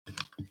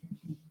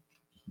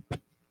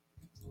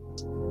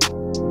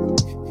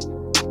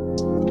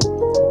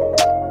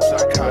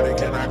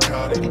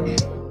cut it?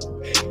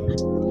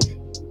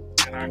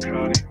 Can I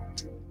cut it?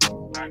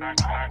 Can I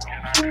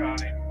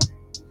cut it?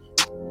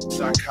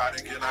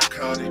 Psychotic, can I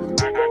cut it?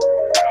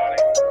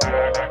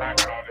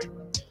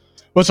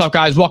 What's up,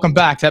 guys? Welcome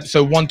back to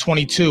episode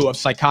 122 of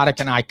Psychotic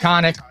and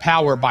Iconic,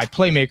 powered by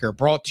Playmaker,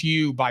 brought to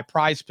you by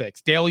Prize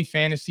Picks, daily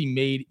fantasy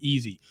made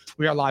easy.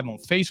 We are live on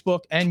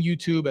Facebook and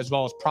YouTube, as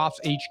well as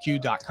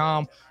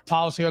propshq.com.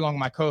 Paul's here along with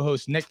my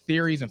co-hosts Nick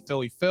Theories and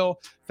Philly Phil.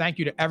 Thank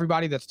you to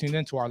everybody that's tuned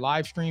into our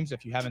live streams.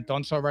 If you haven't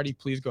done so already,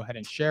 please go ahead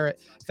and share it.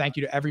 Thank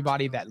you to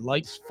everybody that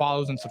likes,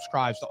 follows, and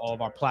subscribes to all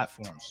of our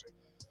platforms.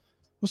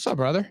 What's up,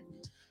 brother?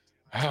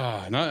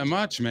 Not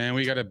much, man.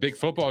 We got a big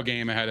football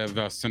game ahead of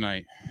us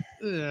tonight.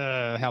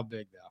 How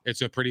big, though?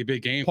 It's a pretty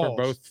big game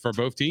Pause. for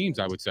both teams,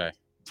 I would say.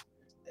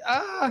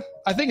 I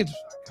think it's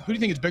who do you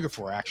think it's bigger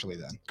for, actually?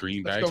 Then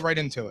Green Bay. Let's go right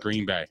into it.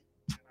 Green Bay.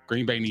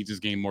 Green Bay needs this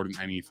game more than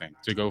anything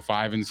to go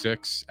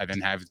 5-6 and then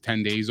have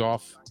 10 days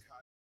off.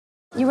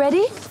 You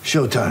ready?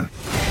 Showtime.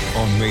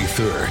 On May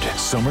 3rd,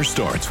 summer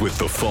starts with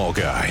The Fall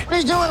Guy.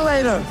 Let's do it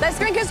later. Let's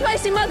drink a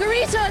spicy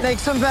margarita. Make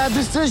some bad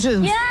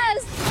decisions.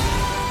 Yes.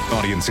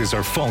 Audiences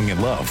are falling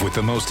in love with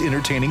the most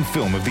entertaining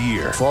film of the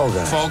year. Fall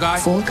guy. Fall Guy?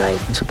 Fall guy.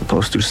 That's what the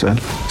poster said.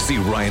 See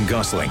Ryan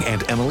Gosling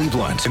and Emily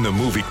Blunt in the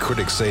movie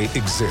critics say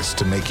exists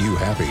to make you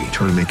happy.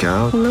 Trying to make it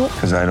out? Nope.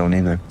 Because I don't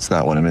either. It's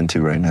not what I'm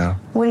into right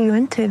now. What are you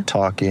into?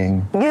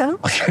 Talking. Yeah.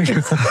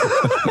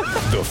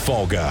 The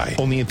Fall Guy.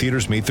 Only in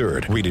theaters May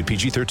 3rd. Rated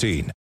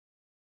PG-13.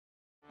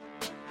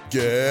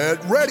 Get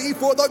ready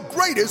for the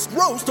greatest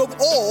roast of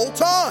all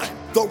time,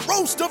 the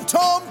Roast of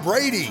Tom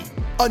Brady,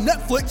 a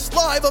Netflix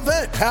live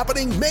event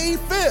happening May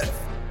 5th.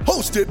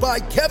 Hosted by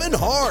Kevin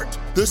Hart,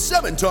 the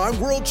 7-time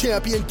world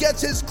champion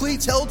gets his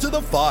cleats held to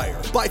the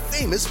fire by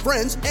famous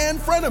friends and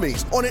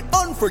frenemies on an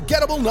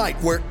unforgettable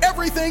night where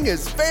everything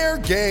is fair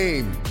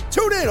game.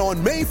 Tune in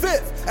on May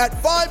 5th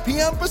at 5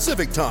 p.m.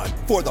 Pacific time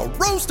for the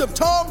Roast of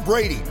Tom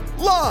Brady,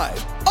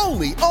 live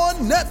only on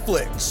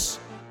Netflix.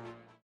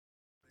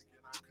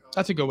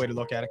 That's a good way to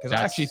look at it, because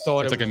I actually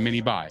thought it's like a mini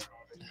buy.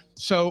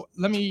 So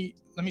let me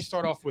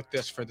start off with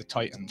this for the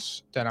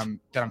Titans that I'm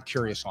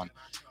curious on.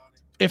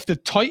 If the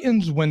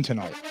Titans win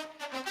tonight,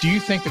 do you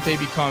think that they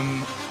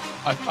become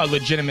a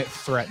legitimate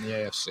threat in the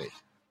AFC?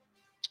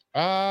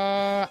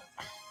 I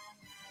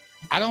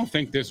don't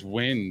think this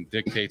win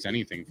dictates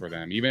anything for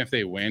them. Even if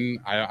they win,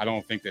 I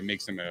don't think that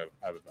makes them a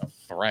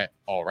threat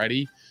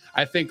already.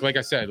 I think, like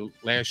I said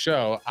last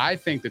show, I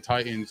think the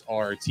Titans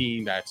are a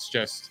team that's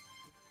just,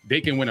 they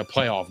can win a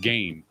playoff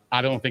game.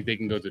 I don't think they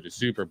can go to the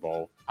Super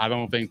Bowl. I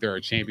don't think they're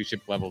a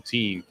championship level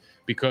team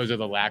because of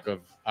the lack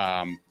of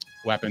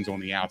weapons on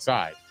the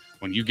outside.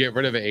 When you get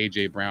rid of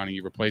A.J. Brown and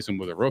you replace him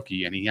with a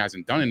rookie and he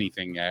hasn't done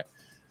anything yet.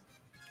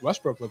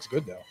 Westbrook looks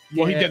good, though.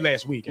 Well, he did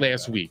last week.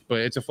 But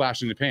it's a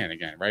flash in the pan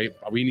again, right?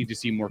 We need to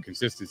see more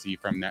consistency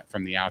from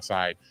the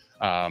outside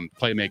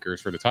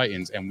playmakers for the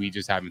Titans, and we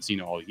just haven't seen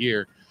it all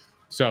year.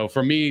 So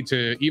for me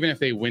to, even if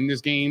they win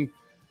this game,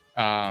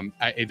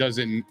 it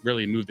doesn't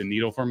really move the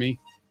needle for me,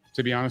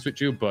 to be honest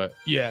with you. But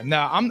yeah,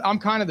 no, I'm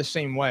kind of the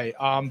same way.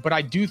 But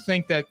I do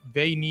think that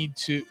they need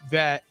to,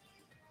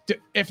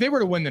 if they were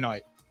to win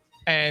tonight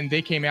and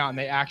they came out and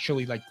they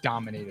actually like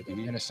dominated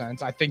them in a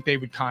sense, I think they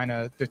would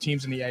the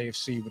teams in the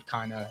AFC would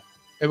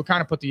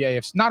put the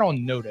AFC not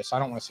on notice. I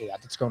don't want to say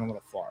that. That's going a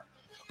little far.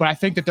 But I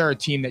think that they're a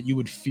team that you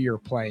would fear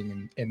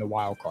playing in the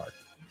wild card.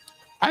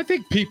 I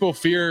think people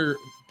fear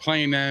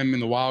playing them in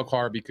the wild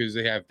card because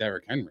they have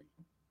Derrick Henry.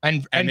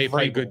 And they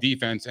play good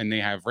defense, and they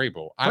have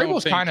Vrabel.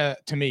 Vrabel's kind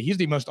of, to me, he's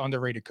the most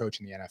underrated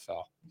coach in the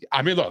NFL.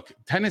 I mean, look,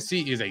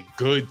 Tennessee is a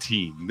good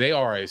team. They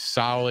are a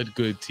solid,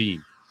 good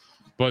team,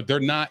 but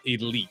they're not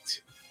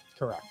elite.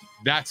 Correct.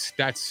 That's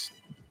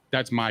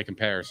my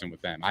comparison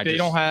with them. They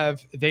don't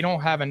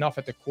have enough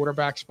at the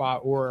quarterback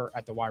spot or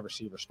at the wide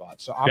receiver spot.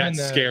 So that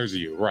scares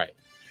you, right?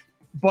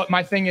 But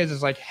my thing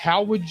is like,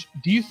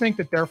 do you think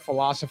that their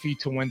philosophy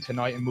to win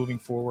tonight and moving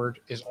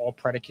forward is all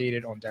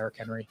predicated on Derrick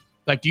Henry?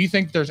 Like, do you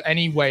think there's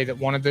any way that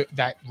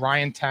that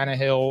Ryan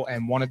Tannehill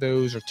and one of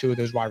those or two of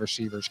those wide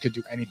receivers could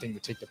do anything to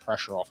take the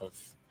pressure off of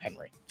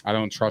Henry? I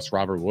don't trust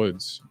Robert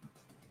Woods.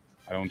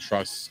 I don't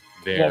trust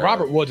Well,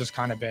 Robert Woods has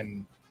kind of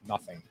been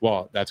nothing.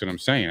 Well, that's what I'm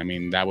saying. I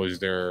mean, that was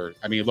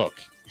look,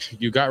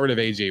 you got rid of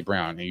A.J.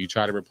 Brown and you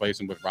try to replace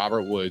him with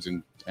Robert Woods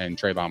and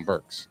Treylon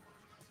Burks.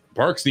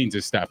 Burks needs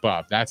to step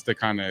up. That's the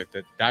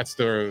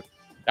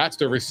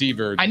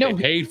receiver they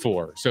paid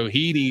for. So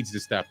he needs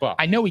to step up.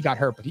 I know he got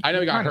hurt, but he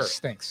got hurt.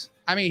 Stinks.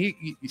 I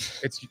mean,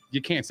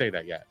 you can't say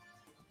that yet.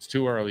 It's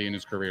too early in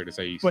his career to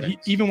say he stinks.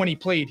 But even when he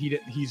played,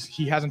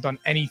 he hasn't done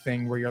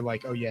anything where you're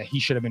like, oh yeah, he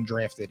should have been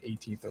drafted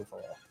 18th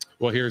overall.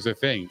 Well, here's the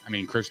thing. I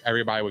mean,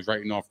 everybody was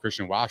writing off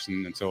Christian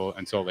Washington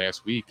until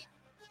last week.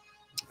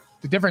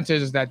 The difference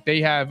is that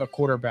they have a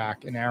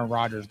quarterback in Aaron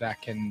Rodgers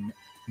that can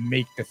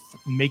make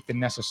the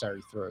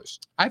necessary throws.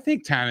 I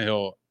think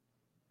Tannehill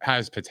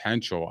has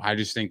potential. I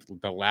just think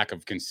the lack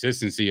of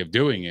consistency of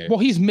doing it. Well,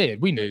 he's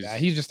mid. We know that.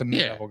 He's just a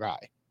mid-level guy.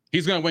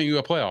 He's going to win you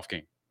a playoff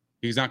game.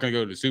 He's not going to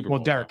go to the Super Bowl.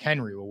 Well, Derrick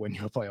Henry will win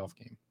you a playoff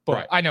game.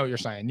 But I know what you're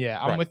saying.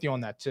 Yeah, I'm with you on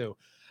that too.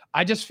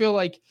 I just feel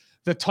like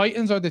The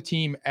Titans are the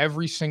team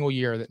every single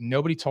year that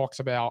nobody talks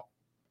about,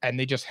 and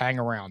they just hang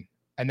around.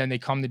 And then they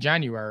come to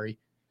January,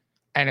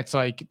 and it's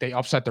like they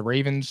upset the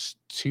Ravens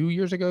 2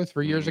 years ago,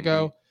 3 years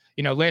ago.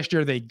 You know, last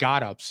year they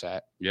got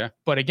upset. Yeah.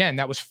 But again,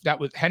 that was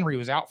Henry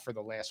was out for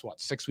the last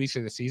 6 weeks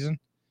of the season.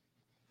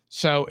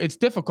 So it's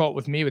difficult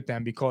with me with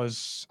them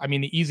because I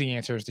mean the easy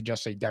answer is to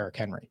just say Derrick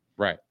Henry.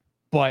 Right.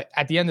 But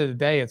at the end of the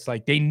day, it's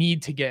like they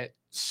need to get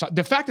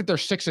the fact that they're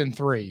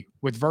 6-3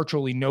 with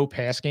virtually no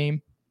pass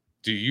game.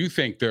 Do you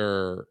think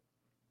they're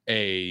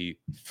a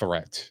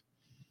threat?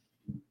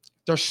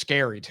 They're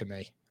scary to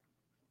me.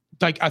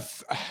 Like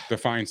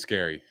Define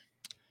scary.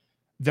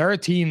 They're a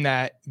team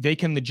that they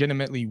can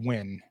legitimately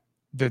win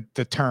the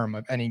term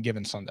of any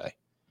given Sunday.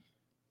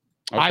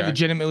 Okay. I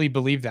legitimately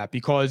believe that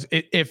because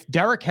if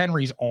Derrick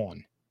Henry's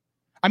on,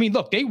 I mean,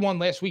 look, they won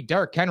last week.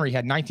 Derrick Henry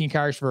had 19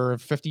 carries for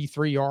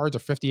 53 yards or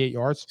 58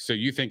 yards. So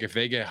you think if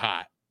they get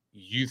hot,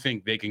 you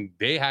think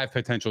they have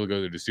potential to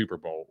go to the Super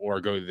Bowl or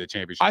go to the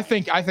championship? I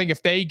think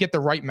if they get the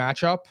right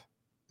matchup,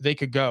 they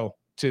could go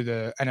to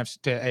the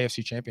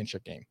AFC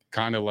Championship game.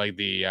 Kind of like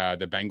the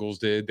Bengals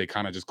did. They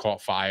kind of just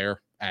caught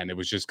fire, and it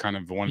was just kind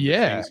of one of the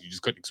things you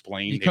just couldn't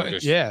explain.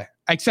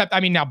 Except, I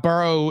mean, now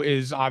Burrow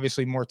is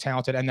obviously more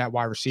talented, and that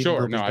wide receiver Sure,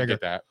 group is bigger. I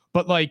get that.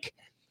 But like,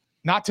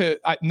 not to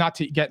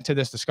get into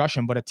this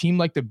discussion, but a team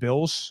like the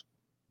Bills,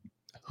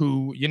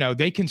 who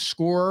they can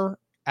score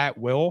at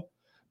will,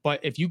 but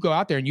if you go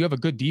out there and you have a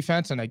good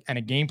defense and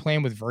a game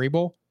plan with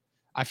Vrabel,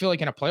 I feel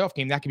like in a playoff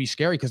game that could be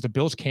scary because the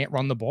Bills can't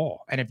run the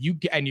ball. And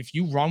if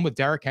you run with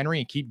Derrick Henry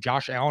and keep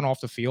Josh Allen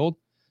off the field,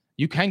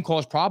 you can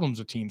cause problems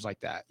with teams like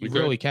that. You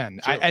really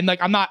can. Sure.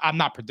 I'm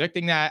not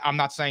predicting that. I'm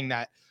not saying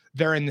that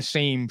they're in the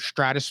same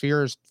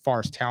stratosphere as far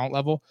as talent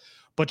level,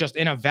 but just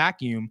in a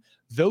vacuum,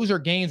 those are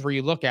games where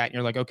you look at and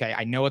you're like, okay,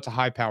 I know it's a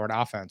high-powered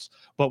offense,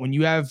 but when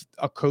you have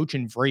a coach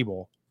in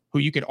Vrabel, who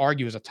you could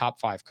argue is a top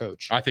 5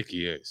 coach. I think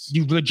he is.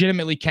 You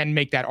legitimately can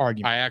make that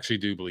argument. I actually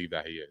do believe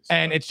that he is.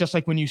 And it's just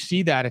like when you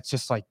see that, it's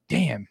just like,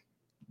 damn,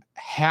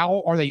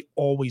 how are they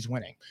always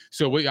winning?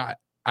 So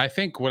I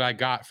think what I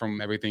got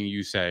from everything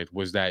you said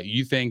was that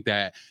you think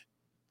that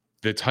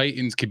the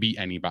Titans could beat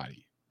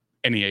anybody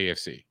in the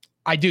AFC.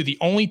 I do. The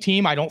only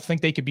team I don't think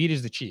they could beat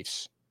is the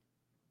Chiefs.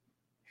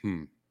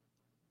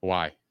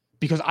 Why?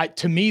 Because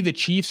to me, the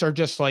Chiefs are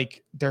just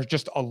like,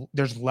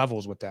 there's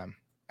levels with them.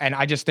 And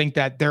I just think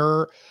that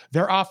their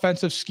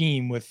offensive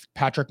scheme with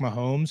Patrick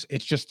Mahomes,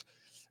 it's just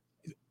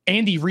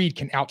Andy Reid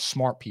can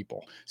outsmart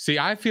people. See,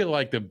 I feel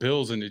like the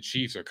Bills and the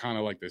Chiefs are kind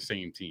of like the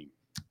same team.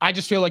 I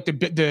just feel like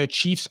the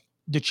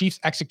Chiefs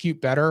execute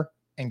better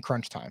in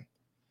crunch time.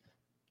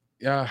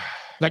 Yeah.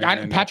 Like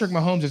Patrick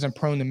Mahomes isn't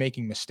prone to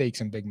making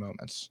mistakes in big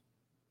moments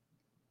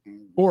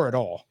or at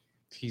all.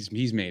 He's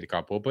made a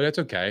couple, but it's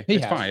okay.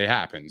 It's fine. It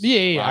happens.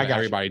 Yeah, I got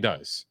everybody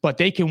does. But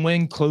they can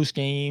win close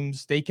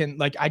games. They can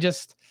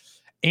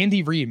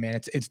Andy Reid, man,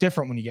 it's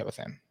different when you get with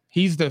him.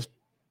 He's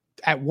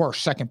at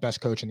worst, second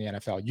best coach in the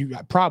NFL. You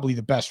probably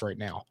the best right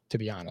now, to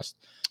be honest.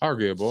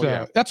 Arguable, so,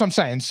 yeah. That's what I'm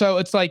saying. So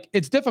it's like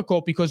it's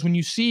difficult because when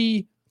you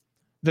see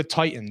the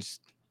Titans,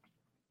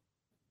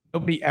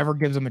 nobody ever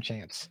gives them a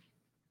chance.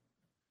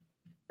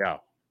 Yeah.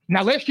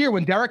 Now last year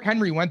when Derrick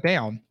Henry went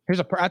down, that's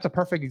a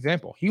perfect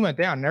example. He went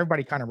down and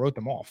everybody kind of wrote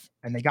them off,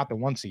 and they got the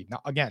 1 seed.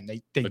 Now again,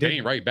 they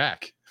didn't right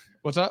back.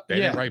 What's up? They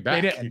didn't right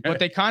back. They didn't, but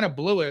they kind of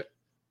blew it.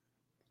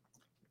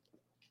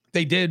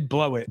 They did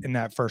blow it in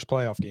that first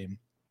playoff game.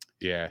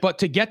 Yeah. But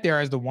to get there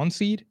as the 1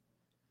 seed,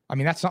 I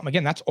mean, that's something,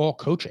 again, that's all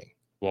coaching.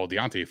 Well,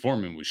 Deontay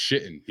Foreman was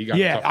shitting. He got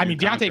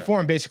Deontay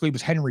Foreman basically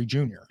was Henry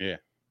Jr. Yeah.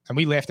 And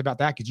we laughed about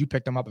that because you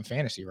picked him up in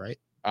fantasy, right?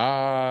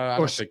 I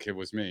don't think it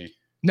was me.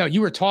 No, you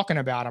were talking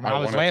about him. I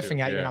was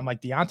laughing at you, and I'm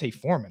like, Deontay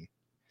Foreman.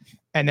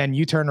 And then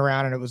you turned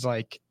around and it was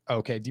like,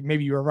 okay,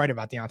 maybe you were right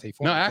about Deontay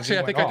Foreman. No, actually,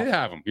 I think I did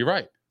have him. You're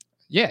right.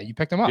 Yeah, you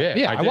picked him up.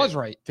 Yeah, I was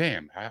right.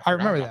 Damn. I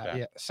remember that.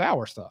 Yeah,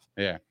 sour stuff.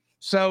 Yeah.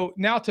 So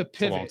now to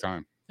pivot. It's a long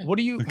time. What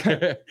do you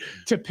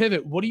to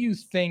pivot? What do you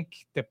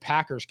think the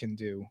Packers can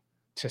do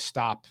to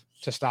stop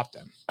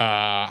them?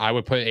 I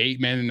would put 8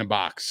 men in the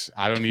box.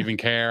 I don't even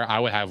care. I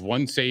would have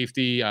 1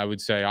 safety. I would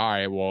say, all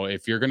right, well,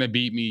 if you're gonna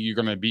beat me, you're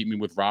gonna beat me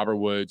with Robert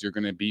Woods. You're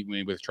gonna beat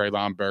me with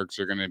Treylon Burks.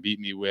 You're gonna beat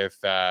me with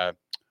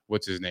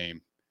what's his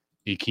name?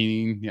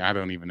 Ikeen. I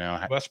don't even know.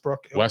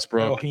 Westbrook.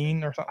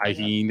 Iheen or something.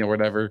 Iheen or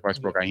whatever.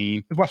 Westbrook.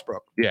 Iheen.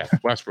 Westbrook. Yeah,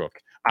 Westbrook.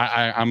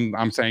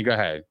 I'm saying go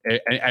ahead.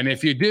 And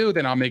if you do,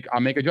 then I'll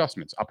make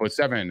adjustments. I'll put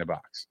 7 in the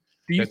box.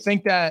 Do you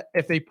think that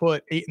if they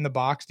put 8 in the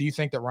box, do you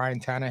think that Ryan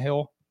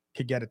Tannehill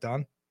could get it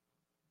done?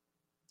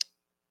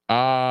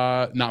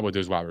 Not with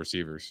those wide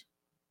receivers.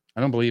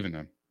 I don't believe in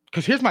them.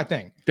 Because here's my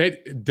thing. They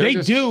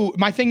do.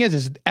 My thing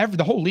is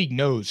the whole league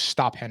knows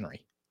stop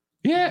Henry.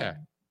 Yeah.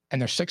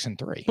 And they're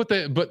 6-3.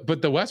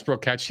 But the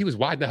Westbrook catch, he was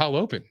wide the hell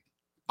open.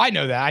 I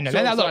know that.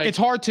 So Look, it's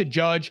hard to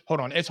judge. Hold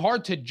on. It's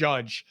hard to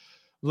judge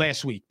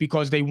last week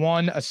because they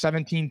won a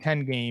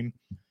 17-10 game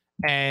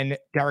and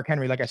Derrick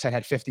Henry, like I said,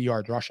 had 50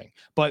 yards rushing.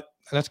 But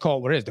let's call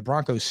it what it is. The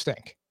Broncos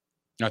stink.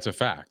 That's a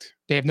fact.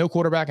 They have no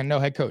quarterback and no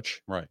head coach.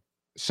 Right.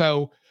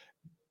 So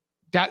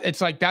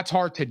it's like that's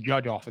hard to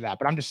judge off of that.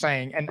 But I'm just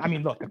saying, and I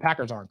mean, look, the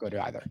Packers aren't good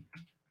either.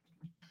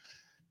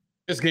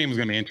 This game is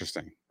going to be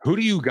interesting. Who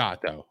do you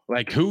got though?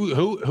 Like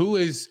who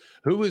is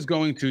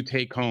going to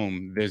take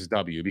home this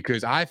W?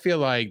 Because I feel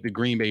like the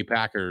Green Bay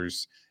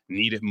Packers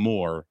need it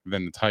more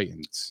than the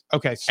Titans.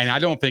 Okay, and I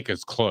don't think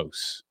it's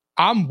close.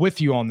 I'm with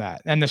you on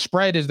that. And the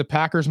spread is the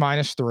Packers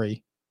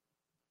 -3.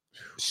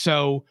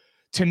 So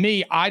to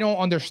me, I don't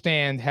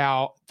understand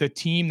how the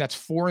team that's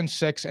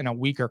 4-6 in a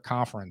weaker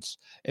conference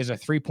is a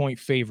 3-point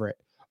favorite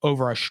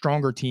over a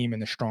stronger team in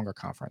the stronger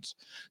conference.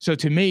 So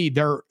to me,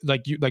 they're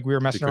like we were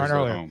messing around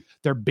earlier.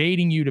 They're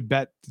baiting you to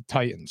bet the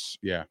Titans.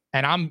 Yeah.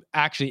 And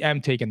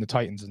I'm taking the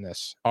Titans in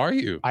this. Are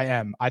you? I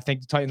am. I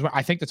think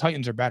the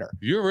Titans are better.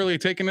 You're really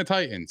taking the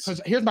Titans.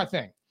 Because here's my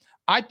thing.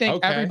 I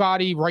think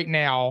everybody right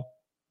now,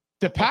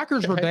 the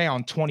Packers were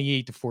down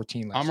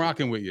 28-14 last week. I'm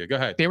rocking with you. Go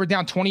ahead. They were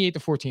down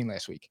 28-14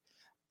 last week.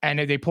 And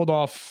they pulled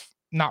off,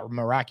 not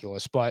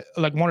miraculous, but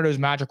like one of those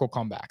magical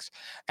comebacks.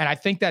 And I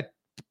think that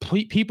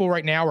people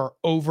right now are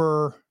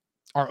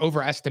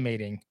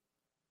overestimating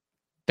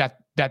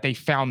that they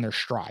found their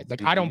stride.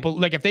 Like I don't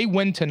like if they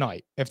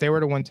were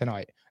to win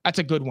tonight, that's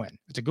a good win.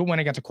 It's a good win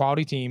against a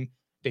quality team.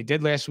 They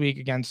did last week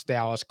against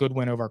Dallas, good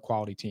win over a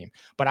quality team.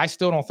 But I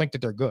still don't think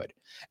that they're good.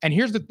 And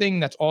here's the thing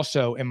that's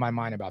also in my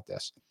mind about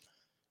this.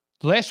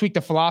 Last week,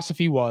 the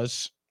philosophy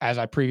was, as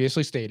I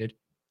previously stated,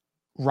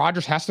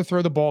 Rodgers has to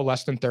throw the ball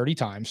less than 30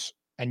 times,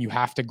 and you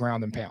have to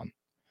ground and pound.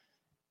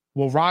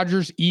 Will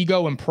Rodgers'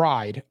 ego and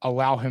pride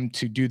allow him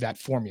to do that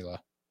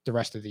formula the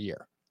rest of the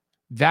year?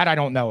 That I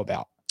don't know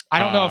about. I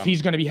don't know if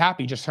he's going to be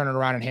happy just turning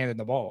around and handing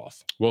the ball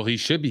off. Well, he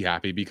should be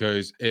happy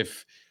because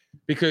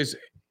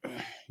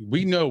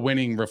we know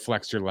winning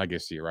reflects your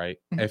legacy, right?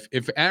 Mm-hmm.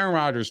 If Aaron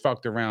Rodgers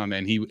fucked around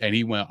and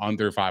he went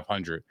under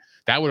 500,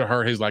 that would have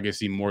hurt his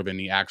legacy more than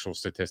the actual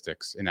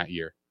statistics in that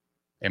year,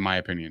 in my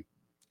opinion.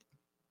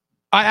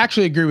 I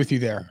actually agree with you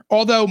there.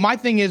 Although my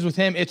thing is with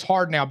him, it's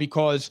hard now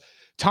because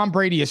Tom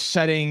Brady is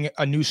setting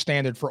a new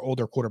standard for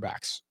older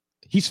quarterbacks.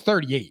 He's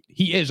 38.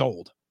 He is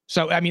old.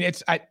 So, I mean,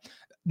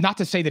 not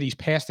to say that he's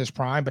past his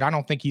prime, but I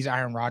don't think he's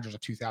Aaron Rodgers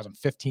of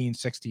 2015,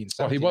 16, 17.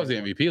 Well, he was the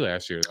MVP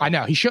last year, though. I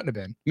know. He shouldn't have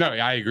been. No,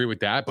 I agree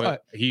with that,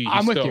 but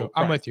I'm with you.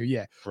 I'm with you,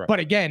 yeah. Right. But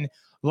again,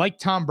 like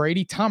Tom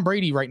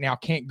Brady right now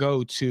can't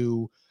go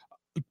to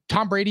 –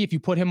 Tom Brady, if you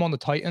put him on the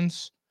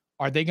Titans,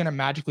 are they going to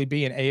magically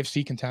be an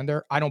AFC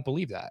contender? I don't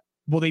believe that.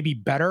 Will they be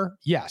better?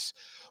 Yes.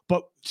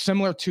 But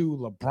similar to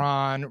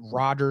LeBron,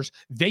 Rodgers,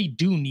 they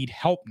do need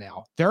help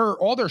now.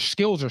 All their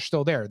skills are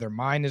still there. Their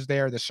mind is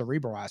there, the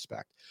cerebral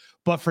aspect.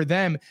 But for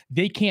them,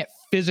 they can't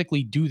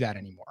physically do that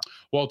anymore.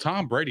 Well,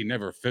 Tom Brady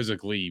never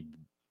physically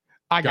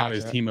got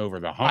his team over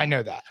the hump. I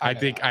know that.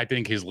 I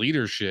think his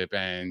leadership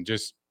and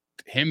just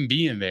him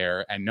being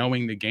there and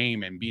knowing the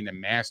game and being a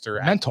master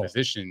at the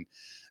position,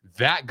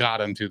 that got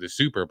him to the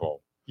Super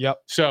Bowl.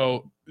 Yep.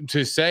 So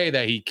to say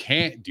that he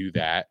can't do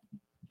that,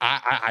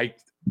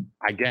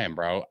 again,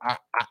 bro,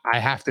 I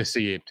have to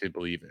see it to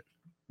believe it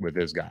with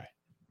this guy.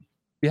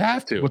 You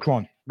have to. Which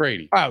one?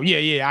 Brady. Oh,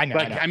 yeah, I know.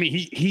 I mean,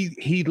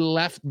 he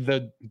left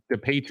the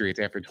Patriots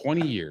after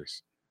 20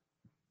 years,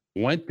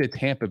 went to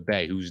Tampa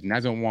Bay, who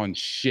hasn't won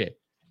shit,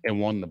 and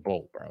won the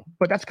Bowl, bro.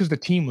 But that's because the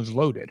team was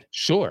loaded.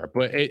 Sure,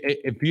 but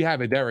if you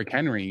have a Derrick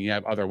Henry and you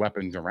have other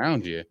weapons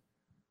around you,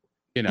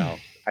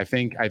 I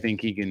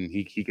think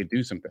he could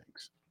do some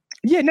things.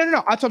 Yeah,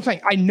 no. That's what I'm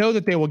saying. I know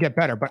that they will get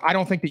better, but I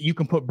don't think that you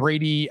can put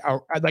Brady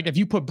like if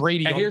you put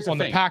Brady on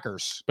the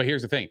Packers. But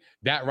here's the thing.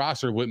 That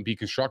roster wouldn't be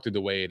constructed the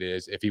way it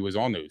is if he was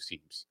on those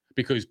teams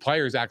because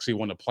players actually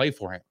want to play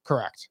for him.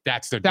 Correct.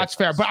 That's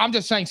fair. But I'm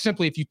just saying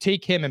simply if you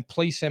take him and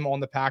place him on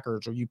the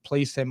Packers or you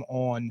place him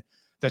on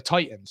the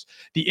Titans,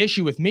 the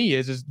issue with me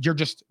is you're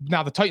just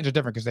now the Titans are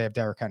different because they have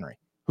Derrick Henry,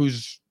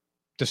 who's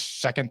the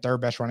second,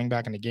 third best running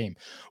back in the game.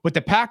 With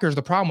the Packers,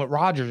 the problem with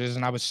Rodgers is,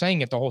 and I was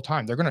saying it the whole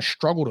time, they're going to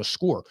struggle to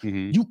score.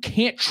 Mm-hmm. You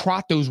can't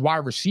trot those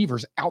wide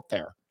receivers out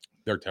there.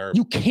 They're terrible.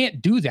 You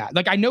can't do that.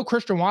 Like I know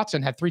Christian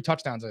Watson had 3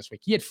 touchdowns this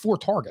week. He had 4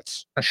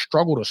 targets. A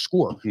struggle to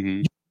score.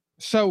 Mm-hmm.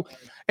 So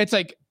it's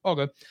like,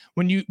 okay,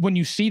 when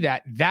you see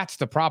that, that's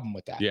the problem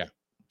with that. Yeah.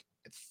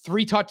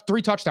 3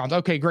 touchdowns.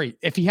 Okay, great.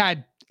 If he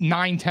had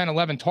 9, 10,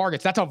 11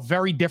 targets, that's a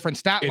very different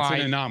stat line.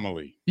 It's an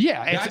anomaly.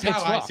 Yeah. That's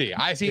how I see it.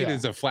 I see it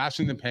as a flash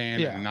in the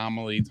pan,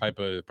 anomaly type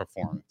of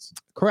performance.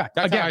 Correct.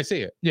 That's how I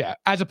see it. Yeah.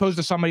 As opposed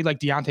to somebody like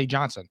Deontay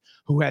Johnson,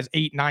 who has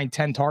 8, 9,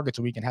 10 targets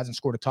a week and hasn't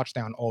scored a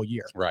touchdown all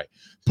year. Right.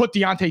 Put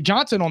Deontay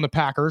Johnson on the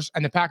Packers,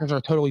 and the Packers are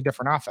a totally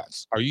different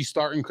offense. Are you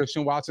starting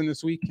Christian Watson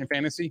this week in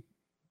fantasy?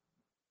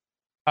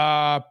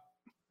 I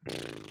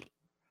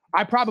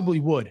probably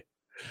would,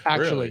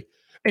 actually.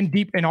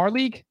 Really? In our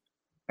league,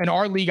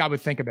 I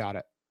would think about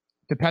it.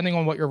 Depending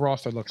on what your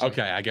roster looks like.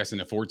 Okay, I guess in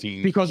the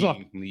 14 because look,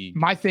 league.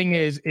 My thing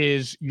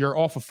is you're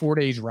off of 4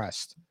 days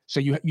rest, so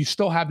you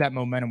still have that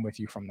momentum with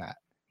you from that,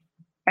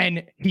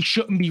 and he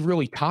shouldn't be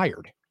really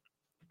tired.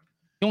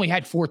 He only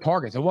had 4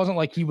 targets. It wasn't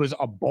like he was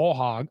a ball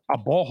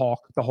hawk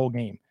the whole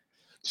game.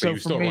 So you're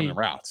still running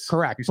routes.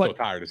 Correct. You're still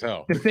tired as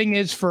hell. The thing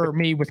is for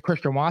me with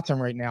Christian Watson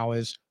right now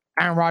is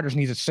Aaron Rodgers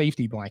needs a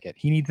safety blanket.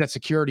 He needs that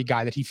security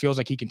guy that he feels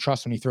like he can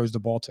trust when he throws the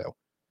ball to.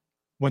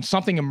 When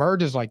something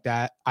emerges like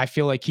that, I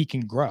feel like he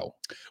can grow.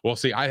 Well,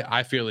 see,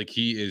 I feel like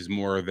he is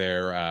more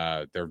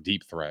their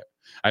deep threat.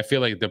 I feel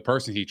like the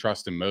person he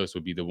trusts the most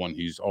would be the one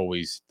who's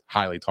always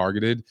highly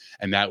targeted,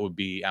 and that would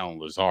be Allen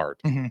Lazard.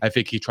 Mhm. I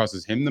think he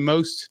trusts him the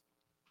most,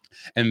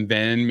 and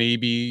then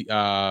maybe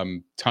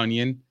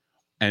Tunyon,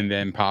 and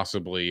then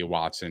possibly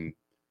Watson,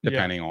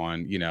 depending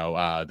on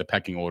the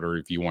pecking order.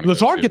 If you want,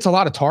 Lazard gets a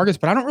lot of targets,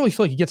 but I don't really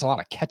feel like he gets a lot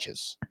of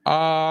catches.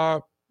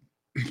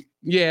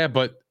 Yeah,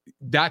 but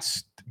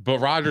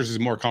Rodgers is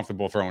more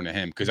comfortable throwing to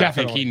him because I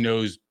think he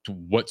knows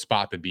what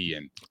spot to be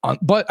in.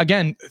 But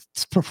again,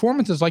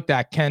 performances like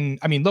that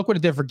look what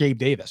it did for Gabe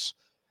Davis.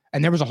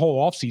 And there was a whole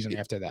offseason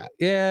after that.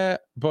 Yeah,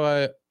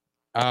 but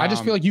I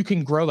just feel like you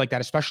can grow like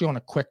that, especially on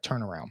a quick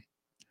turnaround.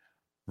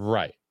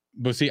 Right.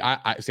 But see,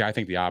 I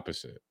think the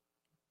opposite.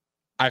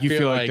 I You feel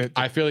feel like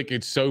I feel like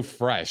it's so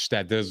fresh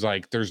that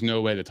there's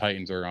no way the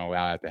Titans are going to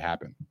allow that to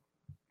happen.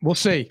 We'll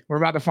see. We're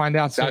about to find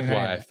out soon. That's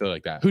why I feel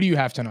like that. Who do you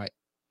have tonight?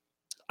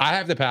 I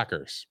have the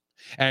Packers,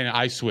 and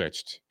I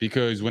switched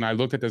because when I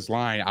looked at this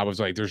line, I was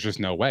like, "There's just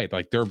no way."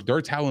 Like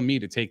they're telling me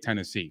to take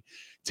Tennessee.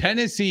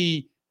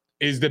 Tennessee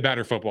is the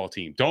better football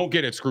team. Don't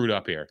get it screwed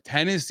up here.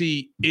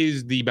 Tennessee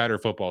is the better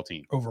football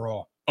team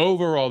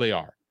Overall, they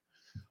are.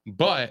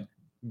 But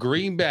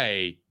Green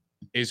Bay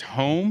is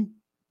home.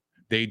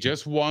 They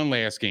just won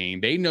last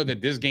game. They know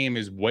that this game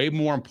is way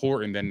more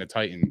important than the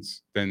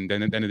Titans, than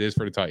it is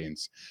for the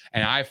Titans.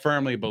 And I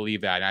firmly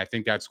believe that. And I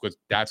think that's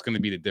going to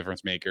be the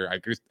difference maker. I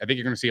think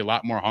you're going to see a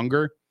lot more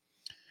hunger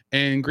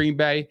in Green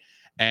Bay.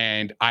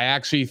 And I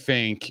actually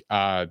think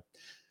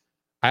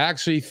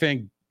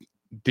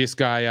this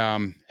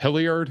guy,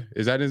 Hilliard,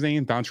 is that his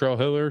name? Dontrell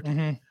Hilliard.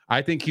 Mm-hmm.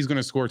 I think he's going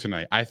to score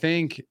tonight. I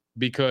think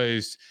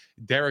because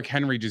Derrick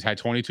Henry just had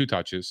 22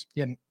 touches.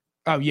 Yeah.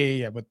 Oh,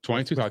 yeah. With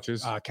 22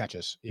 touches.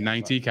 Catches. Yeah,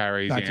 90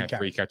 carries 19 and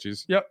carries. 3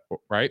 catches. Yep.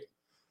 Right.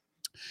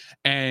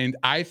 And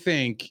I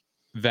think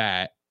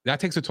that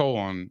takes a toll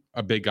on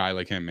a big guy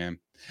like him, man.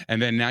 And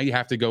then now you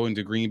have to go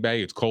into Green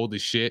Bay. It's cold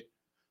as shit.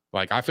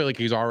 Like, I feel like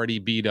he's already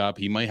beat up.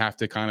 He might have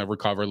to kind of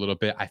recover a little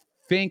bit. I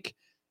think,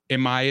 in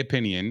my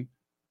opinion,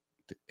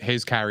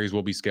 his carries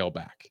will be scaled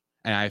back.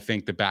 And I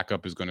think the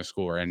backup is going to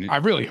score. And I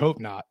really hope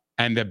not.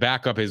 And the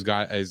backup is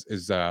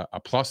a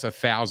plus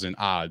 1,000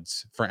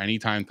 odds for any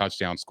time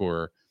touchdown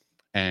scorer.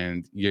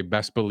 And you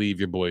best believe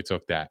your boy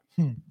took that.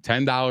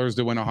 $10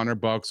 to win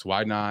 $100.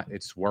 Why not?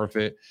 It's worth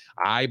it.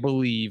 I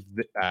believe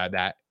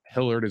that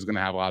Hilliard is going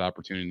to have a lot of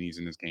opportunities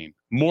in this game,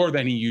 more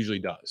than he usually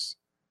does.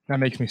 That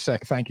makes me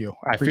sick. Thank you.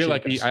 I feel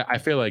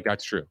like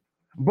that's true.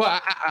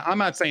 But I'm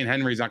not saying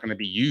Henry's not going to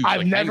be used.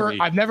 I've never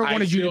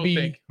wanted you to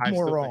be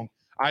more wrong.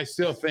 I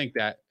still think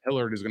that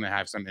Hilliard is going to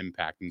have some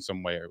impact in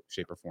some way, or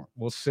shape, or form.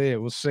 We'll see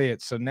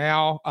it. So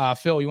now,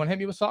 Phil, you want to hit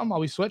me with something while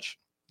we switch?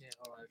 Yeah,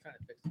 hold on. I'm trying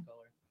to fix the color.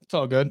 It's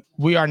all good.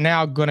 We are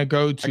now going to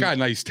go to. I got a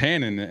nice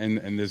tan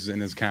in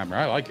this camera.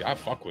 I like it. I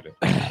fuck with it.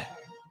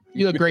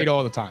 You look great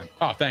all the time.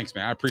 Oh, thanks,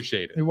 man. I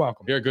appreciate it. You're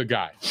welcome. You're a good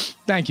guy.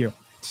 Thank you.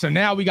 So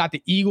now we got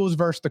the Eagles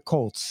versus the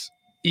Colts.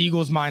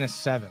 Eagles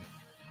 -7.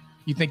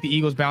 You think the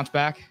Eagles bounce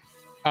back?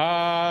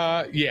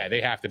 Yeah,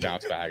 they have to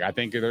bounce back. I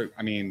think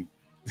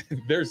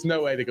there's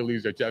no way they could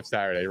lose to Jeff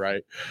Saturday,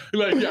 right?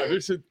 Like, yeah,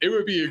 it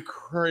would be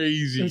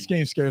crazy. This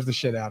game scares the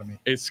shit out of me.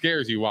 It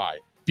scares you. Why?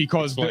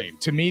 Because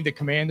to me, the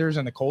Commanders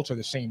and the Colts are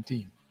the same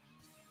team.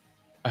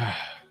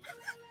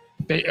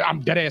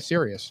 I'm dead ass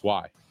serious.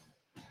 Why?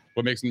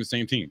 What makes them the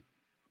same team?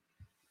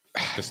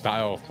 The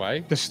style of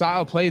play? The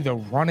style of play, the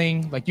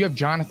running. Like, you have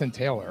Jonathan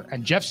Taylor,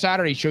 and Jeff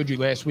Saturday showed you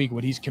last week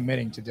what he's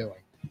committing to doing.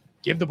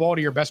 Give the ball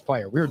to your best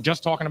player. We were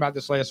just talking about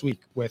this last week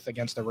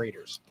against the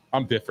Raiders.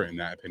 I'm different in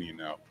that opinion,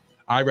 though.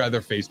 I'd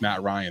rather face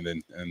Matt Ryan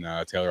than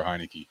Taylor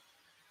Heineke.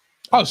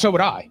 Oh, so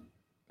would I.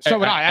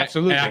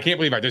 Absolutely. And I can't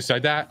believe I just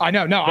said that. I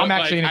know. No, I'm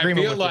actually in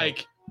agreement with you. I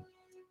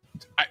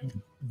feel like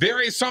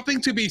there is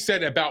something to be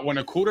said about when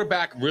a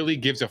quarterback really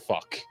gives a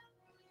fuck.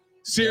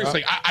 Seriously,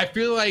 yeah. I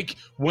feel like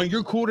when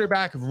your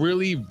quarterback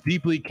really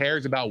deeply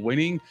cares about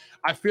winning,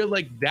 I feel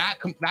like that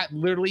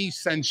literally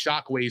sends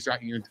shockwaves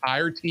throughout your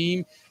entire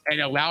team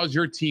and allows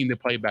your team to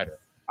play better.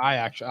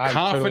 I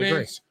confidence,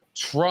 totally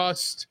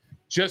trust,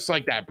 just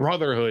like that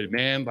brotherhood,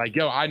 man. Like,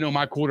 yo, I know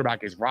my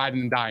quarterback is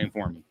riding and dying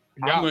for me.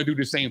 Yeah. I'm going to do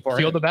the same for him.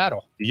 Feel the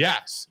battle.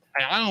 Yes.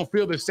 And I don't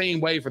feel the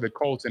same way for the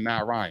Colts and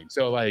Matt Ryan.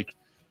 So, like,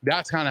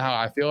 that's kind of how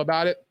I feel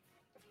about it.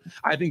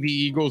 I think the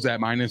Eagles at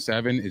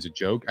 -7 is a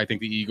joke. I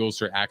think the Eagles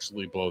should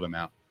actually blow them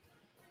out.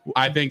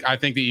 I think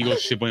the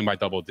Eagles should win by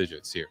double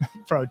digits here.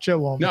 Bro,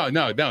 chill on me.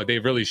 No, they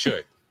really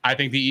should. I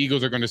think the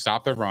Eagles are going to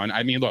stop the run.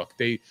 I mean, look,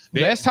 they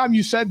last time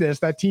you said this,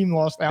 that team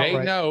lost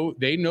outright.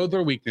 They know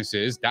their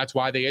weaknesses. That's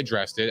why they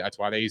addressed it. That's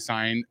why they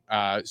signed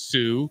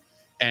Sue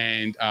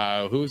and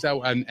who's that?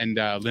 And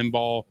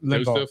Limbaugh.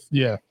 Joseph.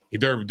 Yeah,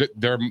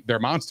 they're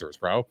monsters,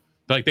 bro.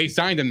 Like, they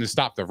signed them to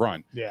stop the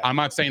run. Yeah. I'm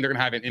not saying they're going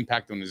to have an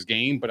impact on this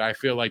game, but I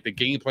feel like the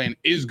game plan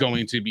is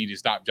going to be to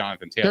stop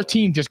Jonathan Taylor. Their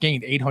team just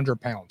gained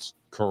 800 pounds.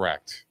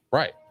 Correct.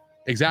 Right.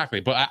 Exactly.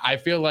 But I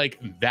feel like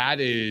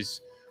that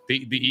is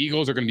The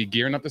Eagles are going to be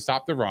gearing up to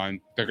stop the run.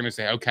 They're going to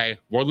say, okay,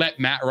 we'll let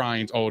Matt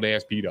Ryan's old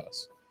ass beat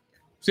us.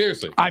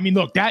 Seriously. I mean,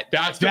 look, that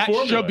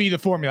formula. should be the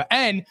formula.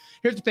 And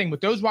here's the thing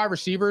with those wide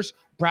receivers,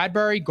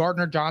 Bradbury,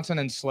 Gardner Johnson,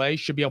 and Slay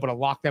should be able to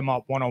lock them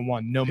up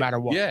one-on-one no matter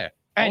what. Yeah.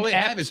 And all they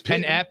have is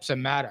Epps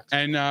and Maddox.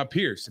 And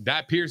Pierce.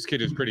 That Pierce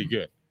kid is pretty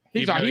good.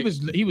 He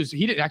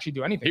didn't actually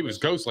do anything. He was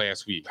ghost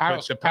last week.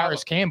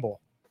 Paris Campbell.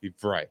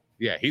 Right.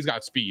 Yeah, he's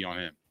got speed on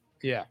him.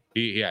 Yeah.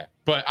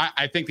 But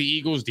I think the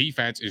Eagles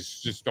defense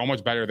is just so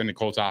much better than the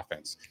Colts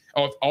offense.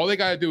 Oh, if all they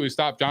got to do is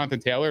stop Jonathan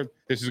Taylor,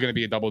 this is going to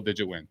be a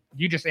double-digit win.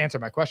 You just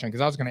answered my question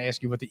because I was going to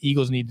ask you what the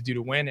Eagles need to do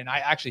to win, and I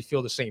actually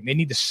feel the same. They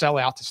need to sell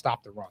out to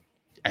stop the run.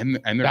 And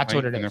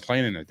they're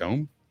playing in a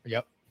dome?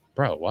 Yep.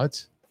 Bro,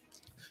 what?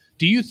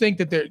 Do you think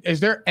that is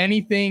there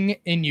anything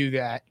in you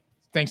that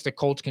thinks the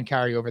Colts can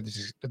carry over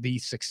the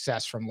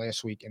success from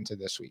last week into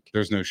this week?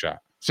 There's no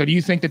shot. So do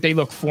you think that they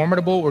look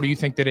formidable, or do you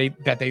think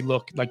that they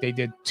look like they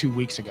did 2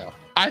 weeks ago?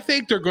 I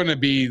think they're going to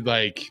be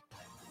like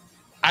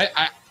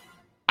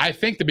I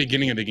think the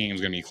beginning of the game is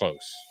going to be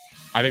close.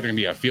 I think they're going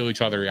to be a feel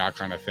each other out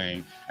kind of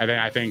thing. And then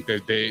I think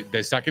that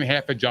the second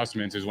half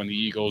adjustments is when the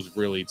Eagles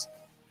really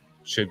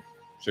should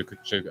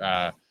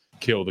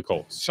kill the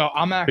Colts. So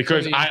I'm actually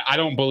because I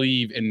don't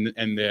believe in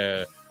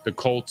the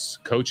Colts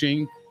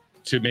coaching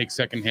to make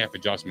second half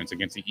adjustments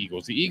against the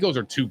Eagles. The Eagles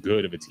are too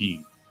good of a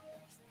team,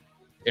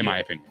 in my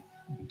opinion.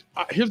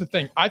 Here's the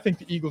thing. I think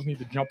the Eagles need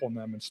to jump on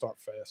them and start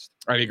fast.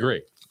 I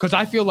agree. Because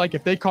I feel like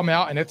if they come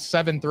out and it's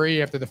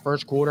 7-3 after the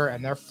first quarter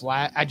and they're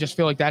flat, I just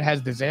feel like that has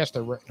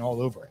disaster written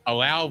all over it.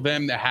 Allow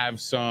them to have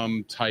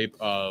some type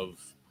of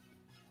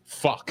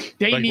fuck.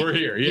 We're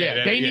here.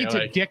 They need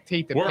to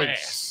dictate the pace.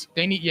 Ass.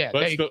 They need, yeah,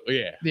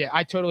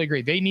 I totally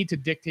agree. They need to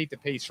dictate the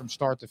pace from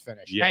start to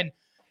finish. Yeah. And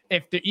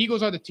if the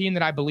Eagles are the team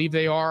that I believe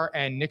they are,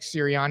 and Nick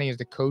Sirianni is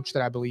the coach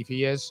that I believe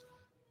he is,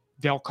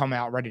 they'll come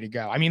out ready to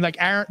go. I mean, like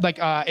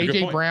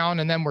AJ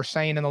Brown, and then we're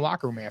saying in the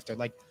locker room after,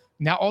 like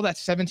now all that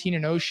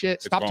 17-0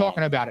 shit. Stop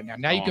talking about it now.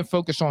 Now you can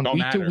focus on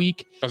week to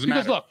week. Doesn't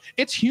because matter. Look,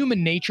 it's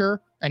human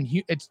nature, and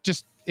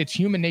it's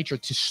human nature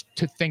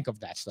to think of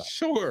that stuff.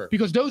 Sure.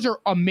 Because those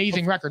are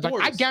amazing records.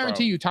 Course, like I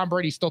guarantee you, Tom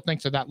Brady still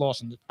thinks of that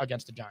loss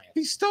against the Giants.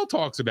 He still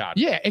talks about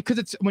it. Yeah, because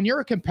it's when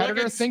you're a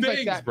competitor, things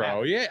like that,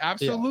 bro. Yeah,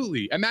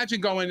 absolutely. Yeah. Imagine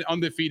going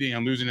undefeated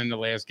and losing in the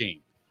last game.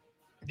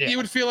 Yeah. You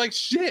would feel like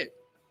shit.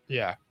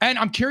 Yeah. And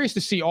I'm curious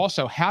to see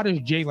also, how does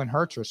Jalen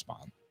Hurts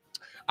respond?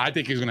 I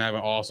think he's going to have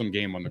an awesome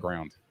game on the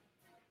ground.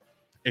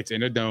 It's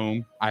in a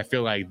dome. I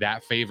feel like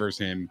that favors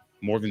him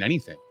more than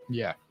anything.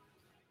 Yeah.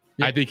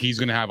 I think he's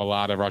going to have a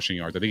lot of rushing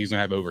yards. I think he's going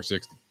to have over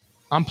 60.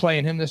 I'm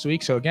playing him this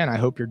week. So again, I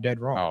hope you're dead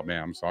wrong. Oh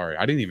man, I'm sorry.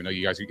 I didn't even know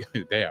you guys could get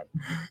it down.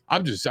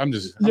 I'm just.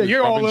 Yeah,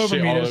 you're all over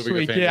me this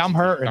week. Yeah, I'm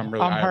hurting. I'm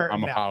hurting.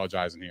 I'm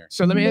apologizing here.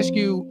 So let me ask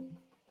you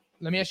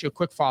a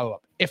quick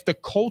follow-up. If the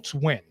Colts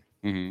win,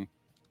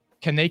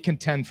 can they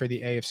contend for the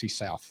AFC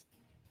South?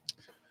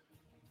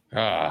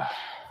 I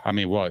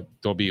mean, what?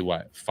 They'll be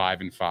what?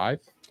 5-5?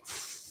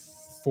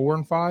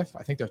 4-5?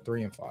 I think they're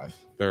 3-5.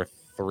 They're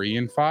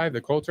 3-5.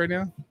 The Colts right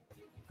now?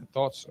 I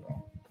thought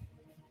so.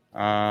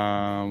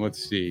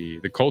 Let's see.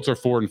 The Colts are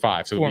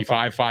 4-5, so they'll be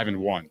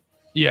 5-5-1.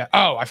 Yeah.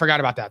 Oh, I forgot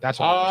about that. That's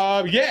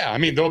what yeah. I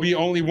mean, there'll be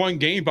only one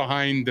game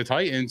behind the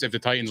Titans if the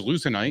Titans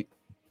lose tonight.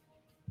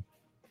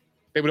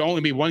 They would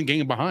only be one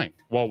game behind.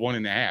 Well,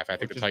 1.5. I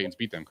think the Titans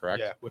beat them,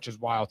 correct? Yeah, which is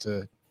wild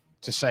to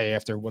say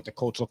after what the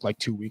Colts looked like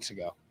 2 weeks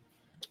ago.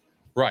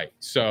 Right.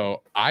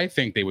 So I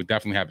think they would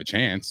definitely have a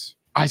chance.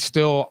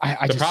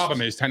 The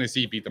problem is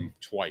Tennessee beat them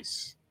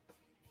twice.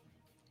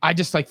 I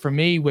just like, for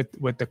me with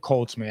the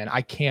Colts, man,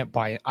 I can't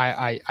buy it.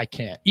 I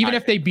can't. Even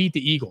if they beat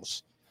the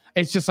Eagles,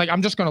 it's just like,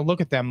 I'm just going to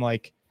look at them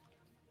like,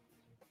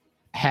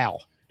 how?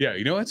 Yeah,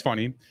 you know what's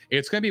funny?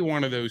 It's going to be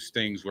one of those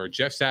things where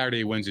Jeff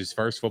Saturday wins his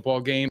first football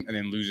game and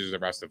then loses the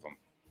rest of them.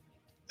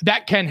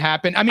 That can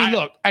happen. I mean,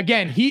 look,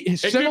 again,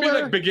 it could be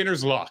like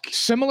beginner's luck.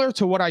 Similar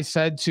to what I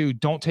said to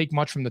don't take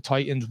much from the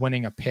Titans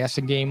winning a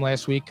passing game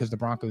last week because the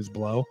Broncos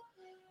blow.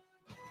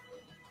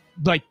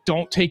 Like,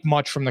 don't take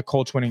much from the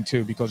Colts winning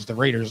too because the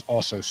Raiders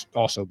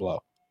also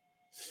blow.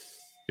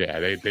 Yeah,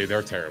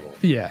 they're terrible.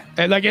 Yeah,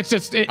 like it's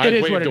just it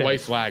is what it is. The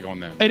white flag on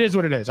them. It is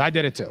what it is. I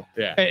did it too.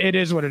 Yeah, it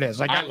is what it is.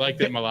 Like I like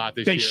them a lot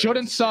this year. They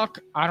shouldn't suck.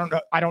 I don't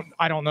know. I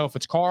don't know if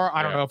it's Carr.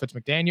 I don't know if it's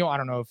McDaniel. I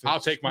don't know if it's I'll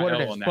take my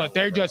L on that. But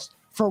they're just,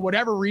 for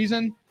whatever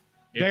reason,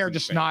 they are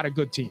just not a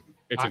good team.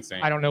 It's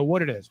insane. I don't know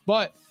what it is,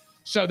 but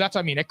so that's,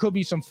 I mean, it could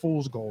be some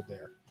fool's gold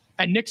there.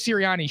 And Nick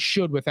Sirianni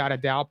should, without a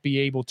doubt, be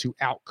able to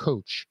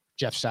outcoach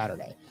Jeff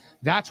Saturday.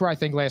 That's where I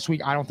think last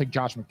week, I don't think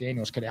Josh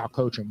McDaniels could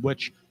outcoach him,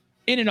 which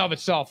in and of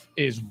itself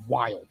is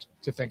wild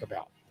to think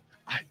about.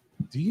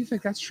 Do you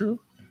think that's true?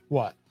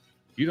 What?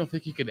 You don't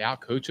think he could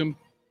outcoach him?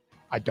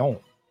 I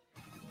don't.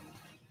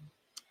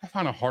 I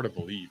find it hard to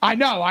believe. I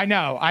know.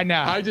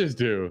 I just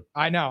do.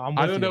 I know.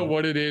 I don't know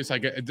what it is.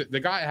 Like the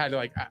guy had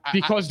like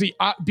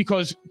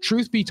because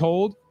truth be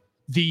told,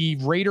 the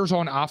Raiders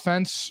on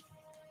offense,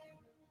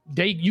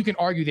 you can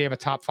argue they have a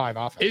top 5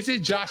 offense. Is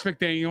it Josh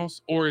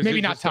McDaniels or is maybe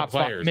it not just top the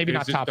players? 5? Maybe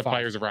not top 5. The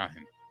players around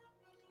him.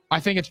 I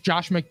think it's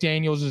Josh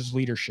McDaniels'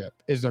 leadership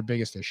is their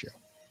biggest issue.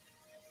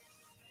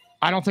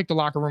 I don't think the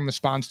locker room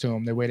responds to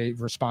him the way they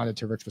responded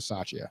to Rich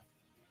Bisaccia.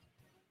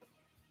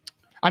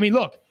 I mean,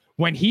 look,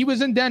 when he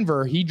was in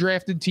Denver, he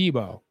drafted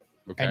Tebow,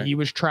 and he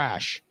was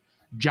trash.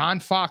 John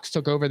Fox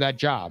took over that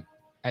job,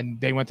 and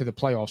they went to the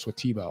playoffs with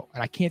Tebow.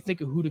 And I can't think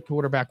of who the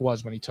quarterback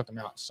was when he took him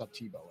out, sub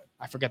Tebow.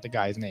 I forget the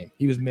guy's name.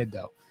 He was mid,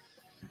 though.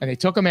 And they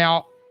took him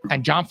out,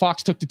 and John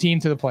Fox took the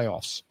team to the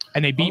playoffs.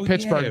 And they beat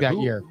Pittsburgh that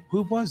year.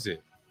 Who was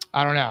it?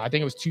 I don't know. I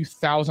think it was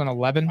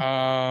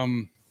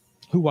 2011.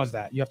 Who was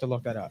that? You have to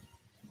look that up.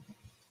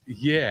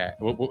 Yeah.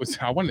 What was?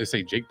 I wanted to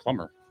say Jake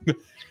Plummer.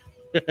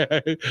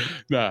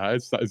 Nah,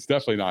 it's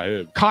definitely not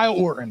him. Kyle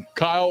Orton.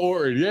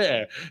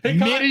 Yeah. Hey,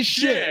 Mid as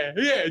shit.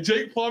 Yeah.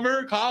 Jake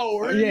Plummer, Kyle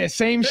Orton. Yeah,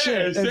 same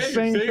shit.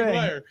 Same thing.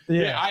 Player.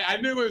 Yeah. I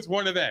knew it was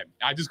one of them.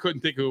 I just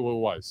couldn't think who it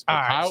was. All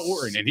right. Kyle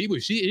Orton, and he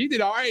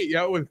did all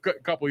right. With a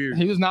couple years.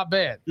 He was not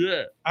bad.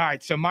 Yeah. All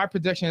right. So my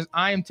prediction is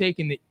I am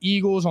taking the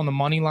Eagles on the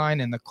money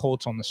line and the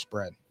Colts on the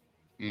spread.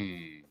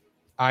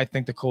 I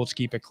think the Colts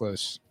keep it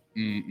close.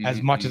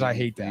 As much as I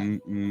hate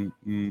that.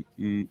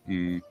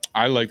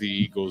 I like the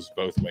Eagles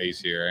both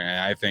ways here. And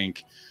I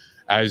think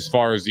as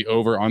far as the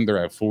over-under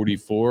at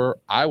 44,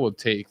 I'm going to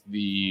take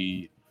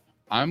the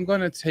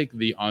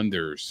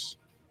unders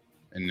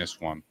in this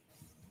one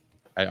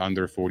at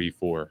under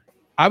 44.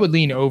 I would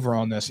lean over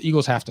on this.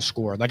 Eagles have to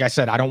score. Like I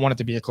said, I don't want it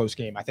to be a close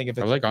game. I think if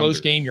it's a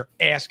close game, you're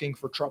asking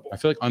for trouble. I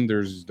feel like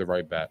unders is the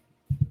right bet.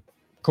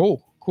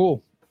 Cool.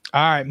 All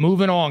right,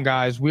 moving on,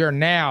 guys. We are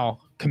now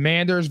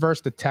Commanders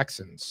versus the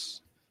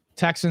Texans.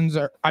 Commanders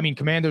are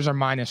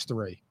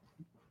 -3.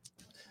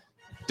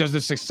 Does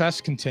the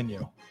success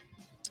continue?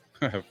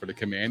 For the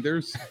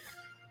Commanders?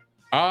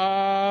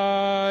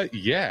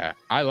 Yeah.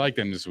 I like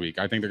them this week.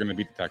 I think they're going to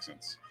beat the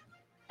Texans.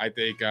 I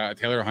think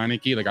Taylor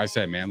Heineke, like I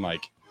said, man,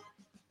 like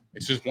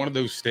it's just one of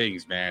those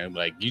things, man.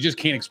 Like you just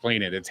can't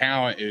explain it. The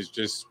talent is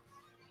just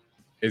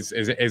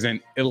is an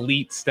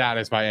elite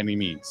status by any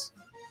means.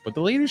 But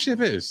the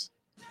leadership is.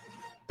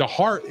 The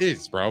heart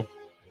is, bro.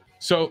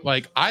 So,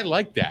 like, I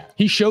like that.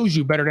 He shows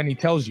you better than he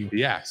tells you.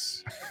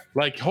 Yes.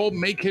 Like, he'll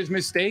make his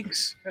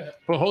mistakes,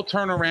 but he'll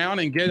turn around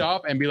and get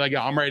up and be like,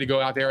 yeah, I'm ready to go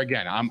out there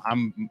again. I'm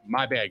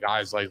my bad,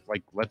 guys. Like,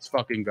 let's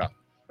fucking go.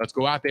 Let's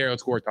go out there.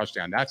 Let's score a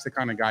touchdown. That's the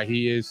kind of guy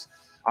he is.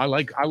 I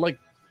like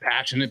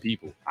passionate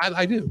people.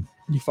 I do.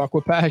 You fuck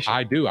with passion.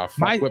 I do. I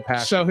fuck with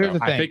passion. So here's the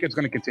thing. I think it's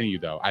going to continue,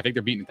 though. I think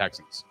they're beating the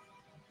Texans.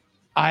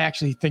 I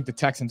actually think the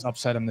Texans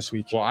upset him this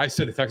week. Well, I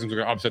said the Texans were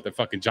going to upset the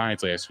fucking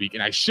Giants last week,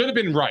 and I should have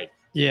been right.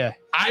 Yeah.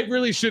 I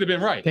really should have been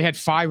right. They had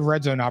 5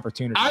 red zone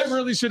opportunities. I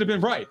really should have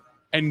been right.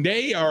 And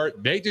they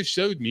just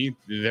showed me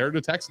they're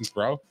the Texans,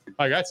 bro.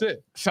 Like, that's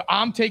it. So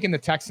I'm taking the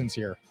Texans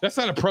here. That's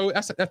not a pro.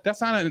 That's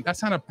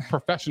not a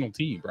professional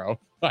team, bro.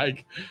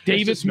 Like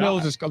Davis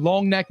Mills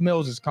long neck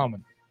Mills is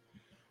coming.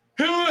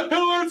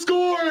 Hillard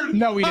scored.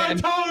 No, he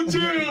didn't. I told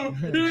you.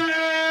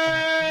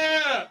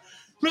 Yeah.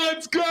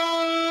 Let's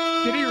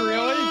go. Did he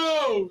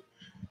really?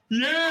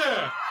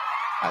 Yeah.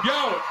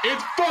 Yo,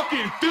 it's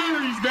fucking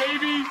theories,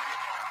 baby.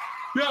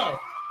 Yo,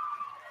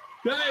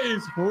 that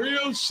is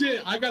real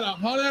shit. I got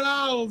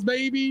 $100,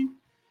 baby.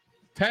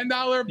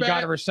 $10 bet. You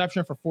got a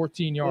reception for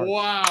 14 yards.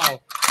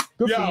 Wow.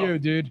 Good for you,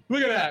 dude.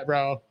 Look at that,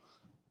 bro.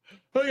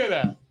 Look at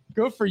that.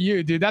 Good for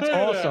you, dude. That's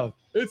awesome.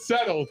 It's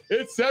settled.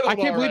 It's settled. I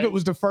can't believe it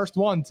was the first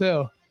one,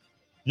 too.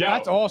 Yeah,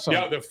 that's awesome.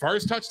 Yeah, the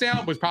first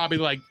touchdown was probably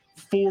like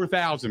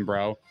 4,000,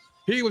 bro.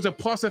 He was a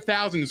plus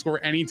 1,000 to score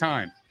any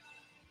time.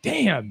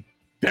 Damn.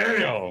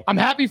 I'm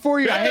happy for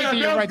you. Yeah, I hate that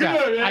you're right there.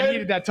 Man. I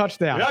needed that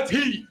touchdown. That's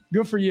heat.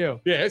 Good for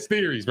you. Yeah, it's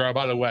theories, bro,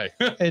 by the way.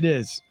 It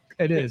is.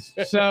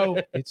 So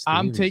it's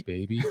I'm taking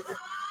baby.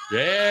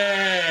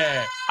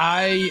 Yeah.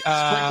 I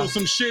sprinkle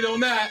some shit on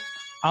that.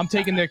 I'm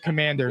taking the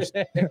Commanders.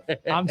 That's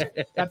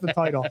the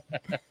title.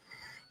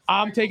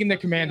 I'm taking the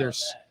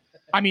Commanders.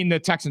 I mean the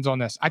Texans on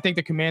this. I think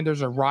the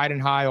Commanders are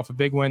riding high off a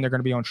big win. They're going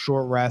to be on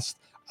short rest.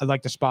 I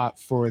like the spot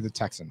for the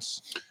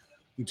Texans.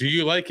 Do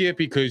you like it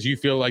because you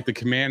feel like the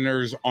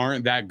Commanders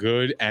aren't that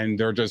good and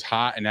they're just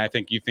hot? And I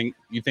think you think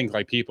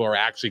like people are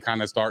actually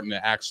kind of starting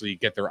to actually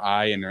get their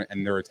eye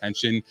and their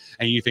attention,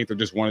 and you think they're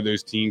just one of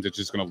those teams that's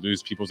just going to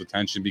lose people's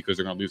attention because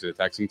they're going to lose to the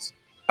Texans?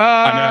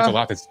 I know that's a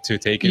lot to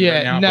take in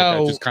right now, but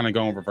that's just kind of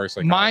going reverse.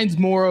 Like mine's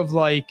more of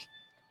like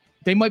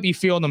they might be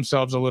feeling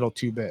themselves a little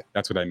too big.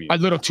 That's what I mean. A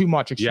little too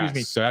much. Excuse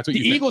me. So that's what the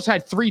Eagles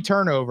had 3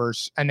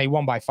 turnovers and they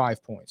won by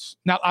 5 points.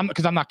 Now,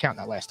 because I'm not counting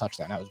that last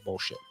touchdown. That was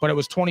bullshit. But it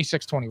was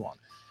 26-21.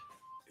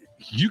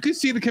 You could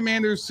see the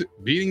Commanders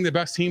beating the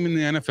best team in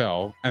the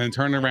NFL and then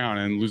turning around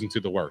and losing to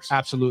the worst.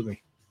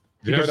 Absolutely.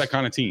 They're that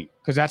kind of team.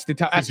 Because that's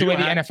the way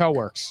the NFL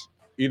works.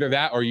 Either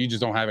that or you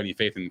just don't have any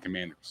faith in the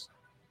Commanders.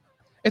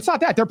 It's not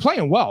that. They're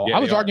playing well. Yeah, I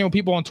was arguing with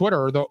people on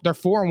Twitter. They're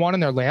 4-1 in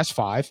their last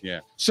 5. Yeah.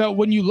 So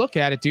when you look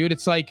at it, dude,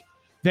 it's like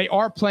they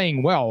are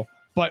playing well.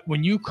 But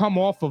when you come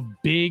off of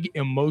big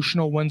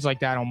emotional wins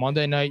like that on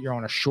Monday night, you're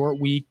on a short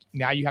week.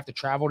 Now you have to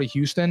travel to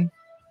Houston,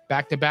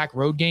 back-to-back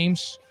road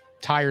games,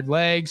 tired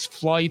legs,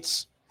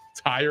 flights.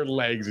 Tired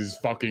legs is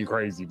fucking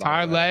crazy.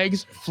 Tired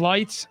legs,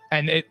 flights,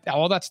 and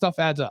all that stuff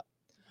adds up.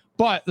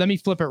 But let me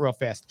flip it real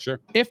fast.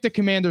 Sure. If the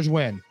Commanders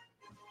win,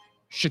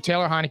 should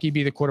Taylor Heineke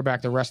be the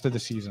quarterback the rest of the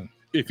season?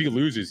 If he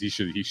loses, he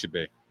should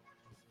be.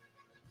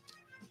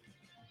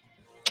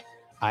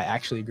 I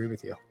actually agree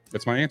with you.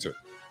 That's my answer.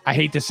 I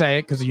hate to say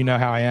it because you know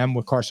how I am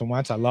with Carson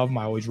Wentz. I love him.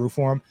 I always root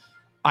for him.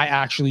 I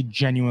actually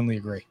genuinely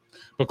agree.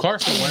 But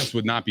Carson Wentz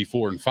would not be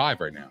 4-5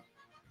 right now.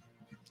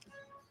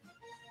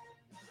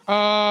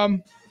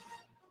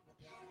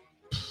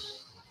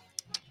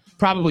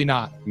 Probably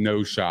not.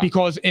 No shot.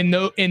 Because in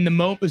the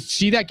moment,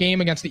 see that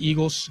game against the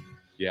Eagles?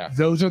 Yeah.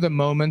 Those are the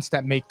moments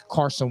that make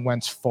Carson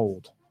Wentz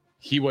fold.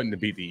 He wouldn't have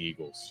beat the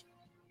Eagles.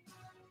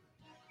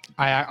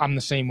 I'm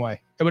the same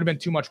way. It would have been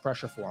too much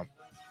pressure for him.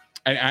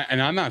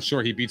 And I'm not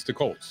sure he beats the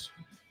Colts.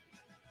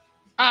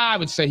 I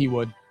would say he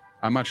would.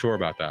 I'm not sure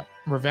about that.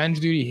 Revenge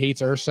duty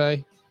hates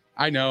Irsay.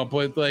 I know,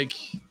 but like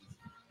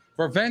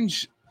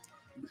revenge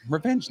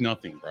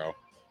nothing, bro.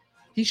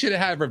 He should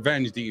have had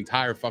revenge the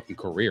entire fucking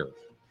career.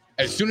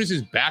 As soon as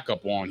his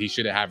backup won, he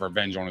should have had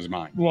revenge on his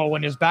mind. Well,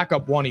 when his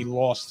backup won, he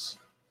lost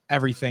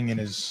everything in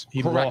his.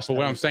 He Correct. lost But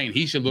what I'm everything.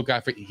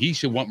 saying, he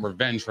should want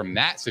revenge from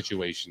that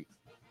situation.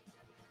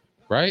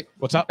 Right?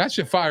 What's up? That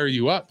should fire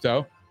you up,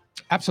 though.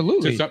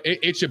 Absolutely.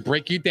 It should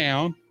break you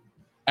down,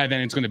 and then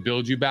it's going to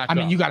build you back I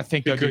mean, up. you got to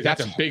think though, Because dude,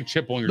 that's a big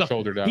chip on your look,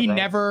 shoulder, though. He bro.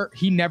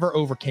 never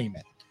overcame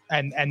it,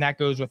 and that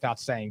goes without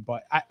saying.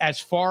 But as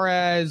far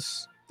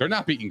as They're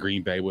not beating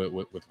Green Bay with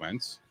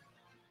Wentz.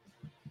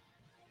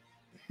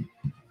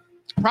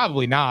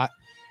 probably not,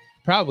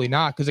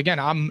 because again,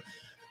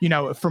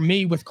 for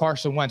me with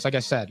Carson Wentz, like I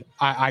said,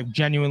 I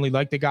genuinely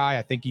like the guy.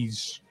 I think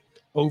he's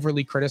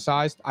overly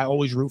criticized. I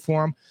always root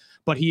for him,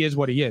 but he is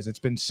what he is. It's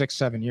been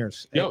 6-7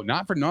 years. Yo,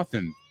 not for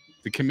nothing.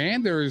 The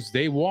Commanders,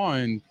 they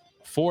won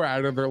 4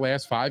 out of their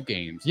last 5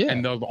 games. Yeah.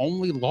 And the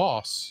only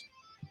loss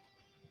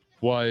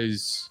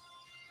was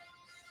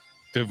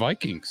the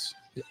Vikings.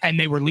 And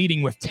they were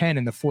leading with 10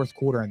 in the fourth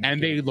quarter.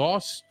 And they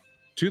lost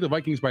to the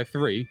Vikings by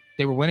 3.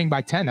 They were winning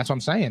by 10. That's what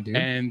I'm saying, dude.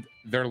 And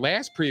their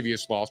last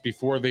previous loss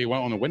before they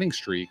went on a winning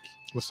streak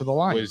was to the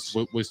Lions.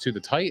 was to the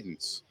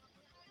Titans.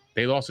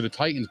 They lost to the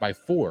Titans by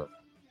 4.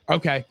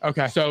 Okay.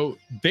 So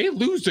they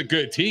lose to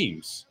good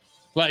teams.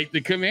 Like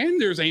the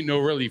Commanders ain't no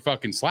really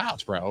fucking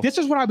slouch, bro. This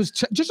is what I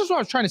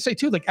was trying to say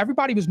too. Like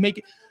everybody was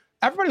making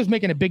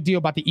a big deal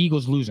about the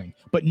Eagles losing,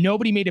 but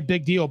nobody made a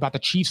big deal about the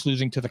Chiefs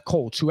losing to the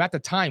Colts, who at the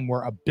time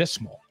were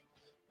abysmal.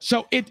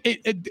 So it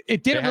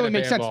didn't really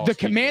make sense. The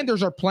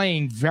Commanders are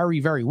playing very,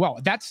 very well.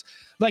 That's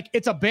like,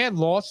 it's a bad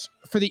loss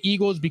for the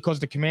Eagles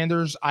because the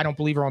Commanders, I don't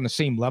believe, are on the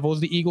same level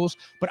as the Eagles,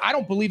 but I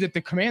don't believe that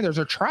the Commanders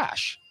are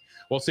trash.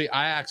 Well, see,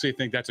 I actually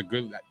think that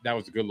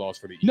was a good loss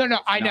for the Eagles. No,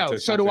 I know.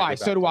 So do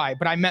I.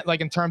 But I meant like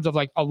in terms of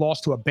like a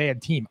loss to a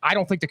bad team. I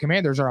don't think the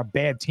Commanders are a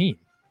bad team.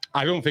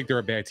 I don't think they're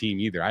a bad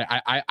team either.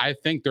 I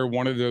think they're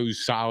one of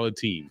those solid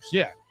teams.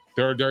 Yeah.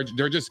 They're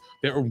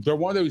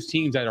one of those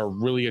teams that are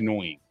really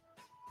annoying.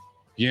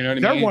 You know what I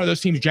mean? They're one of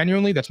those teams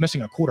genuinely that's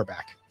missing a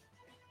quarterback.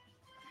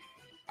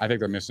 I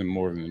think they're missing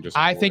more than just.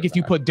 I think if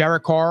you put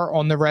Derek Carr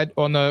on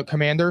the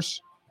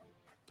Commanders,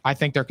 I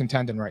think they're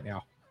contending right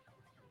now.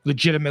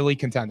 Legitimately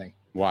contending.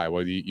 Why?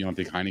 Well, you don't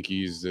think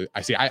Heineke's?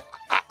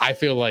 I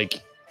feel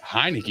like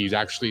Heineke's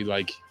actually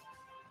like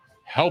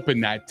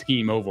helping that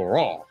team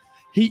overall.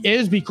 He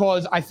is,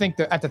 because I think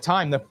that at the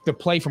time the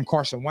play from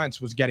Carson Wentz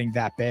was getting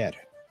that bad.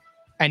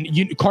 And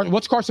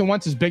what's Carson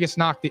Wentz's biggest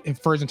knock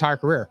for his entire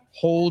career?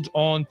 Holds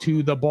on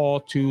to the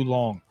ball too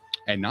long.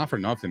 And not for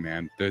nothing,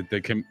 man.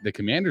 The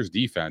Commanders'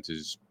 defense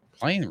is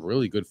playing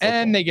really good football.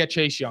 And they get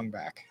Chase Young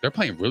back. They're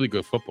playing really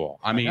good football.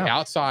 I mean,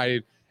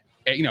 outside,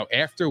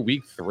 after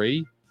week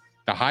 3,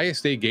 the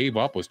highest they gave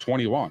up was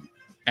 21.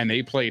 And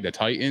they played the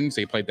Titans,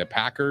 they played the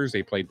Packers,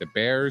 they played the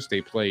Bears, they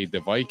played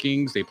the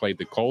Vikings, they played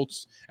the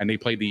Colts, and they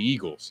played the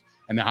Eagles.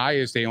 And the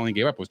highest they only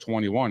gave up was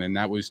 21, and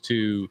that was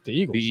to the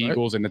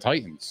Eagles and the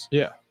Titans.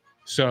 Yeah.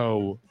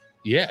 So,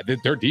 yeah,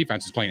 their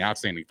defense is playing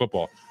outstanding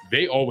football.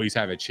 They always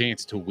have a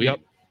chance to win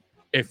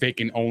if they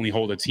can only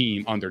hold a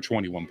team under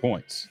 21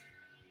 points.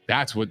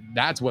 That's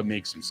what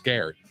makes them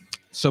scary.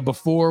 So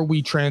before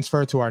we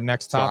transfer to our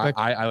next topic,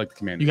 so I like the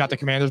Commanders. You got the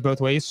Commanders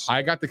both ways?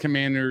 I got the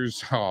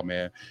Commanders. Oh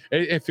man,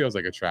 it feels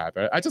like a trap.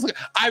 I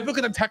look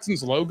at the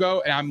Texans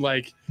logo and I'm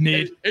like,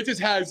 mid. It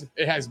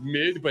has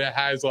mid, but it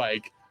has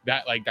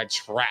that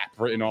trap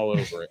written all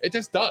over it. It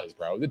just does,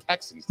 bro. The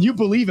Texans. You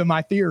believe in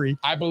my theory.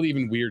 I believe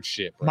in weird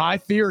shit, bro. My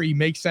theory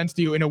makes sense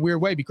to you in a weird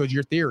way because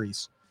your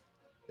theories.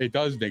 It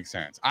does make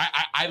sense.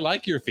 I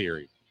like your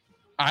theory.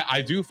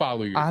 I do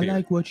follow your theory. I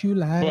like what you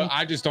like. But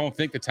I just don't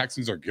think the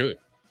Texans are good.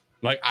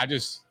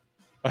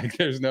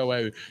 There's no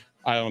way.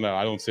 I don't know.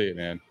 I don't see it,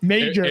 man.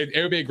 Major.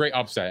 It would be a great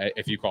upset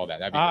if you call that.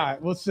 That'd be all great.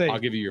 right, we'll see. I'll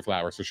give you your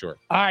flowers for sure.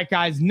 All right,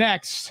 guys.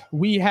 Next,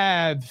 we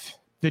have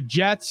the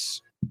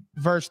Jets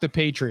versus the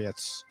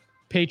Patriots.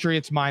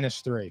 Patriots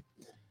 -3.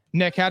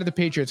 Nick, how did the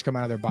Patriots come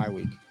out of their bye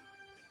week?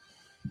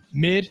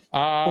 Mid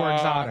or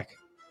exotic?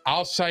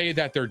 I'll say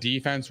that their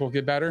defense will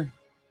get better.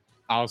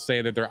 I'll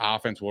say that their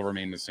offense will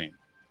remain the same.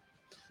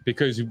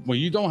 Because when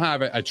you don't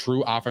have a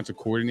true offensive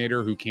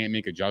coordinator who can't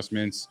make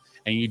adjustments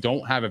and you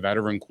don't have a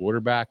veteran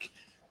quarterback,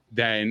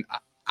 then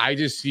I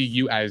just see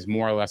you as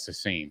more or less the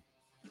same.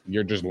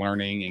 You're just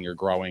learning and you're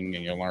growing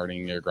and you're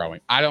learning and you're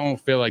growing. I don't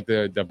feel like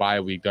the bye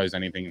week does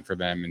anything for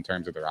them in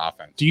terms of their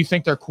offense. Do you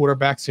think their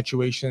quarterback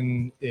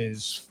situation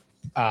is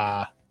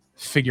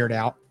figured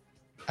out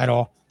at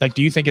all? Like,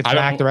 do you think it's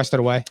Mac the rest of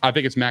the way? I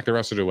think it's Mac the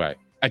rest of the way.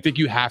 I think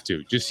you have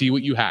to just see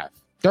what you have.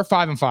 They're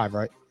 5-5,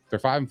 right? They're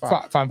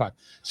 5-5. 5-5.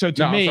 So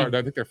to me, I'm sorry,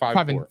 I think they're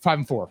 5-4.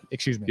 5-4.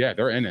 Excuse me. Yeah,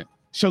 they're in it.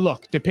 So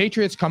look, the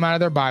Patriots come out of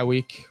their bye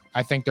week.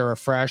 I think they're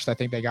refreshed. I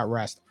think they got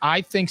rest.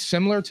 I think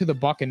similar to the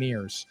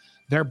Buccaneers,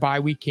 their bye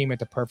week came at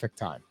the perfect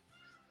time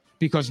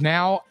because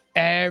now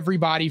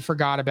everybody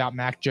forgot about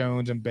Mac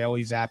Jones and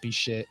Bailey Zappi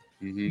shit.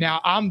 Mm-hmm.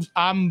 Now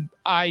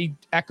I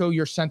echo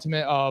your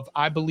sentiment of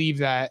I believe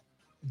that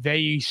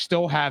they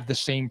still have the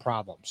same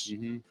problems.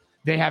 Mm-hmm.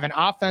 They have an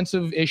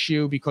offensive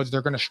issue because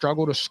they're going to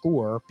struggle to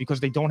score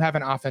because they don't have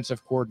an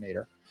offensive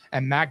coordinator.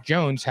 And Mac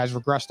Jones has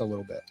regressed a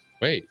little bit.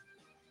 Wait,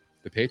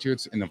 the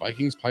Patriots and the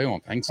Vikings play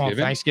on Thanksgiving? On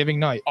Thanksgiving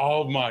night.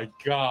 Oh, my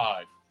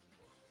God.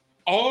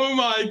 Oh,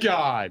 my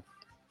God.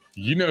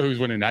 You know who's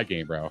winning that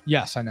game, bro.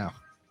 Yes, I know.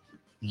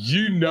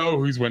 You know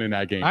who's winning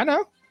that game. I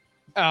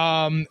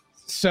know.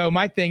 So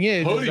my thing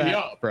is, Hoodie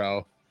up,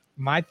 bro.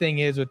 My thing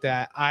is with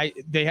that,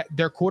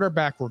 their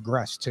quarterback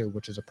regressed too,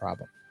 which is a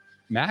problem.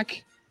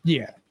 Mac?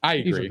 Yeah, I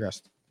agree.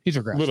 He's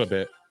regressed A little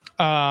bit.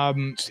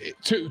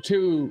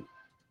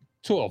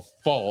 To a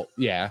fault,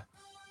 yeah.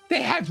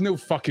 They have no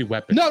fucking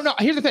weapons. No.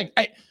 Here's the thing.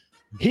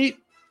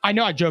 I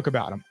know I joke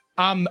about him.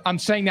 I'm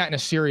saying that in a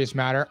serious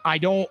matter. I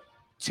don't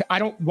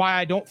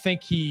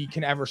think he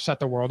can ever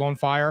set the world on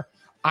fire.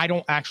 I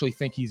don't actually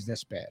think he's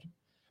this bad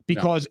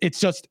because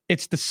it's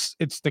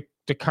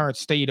the current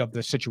state of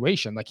the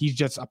situation. Like he's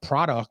just a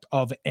product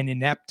of an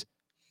inept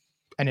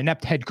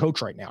head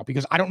coach right now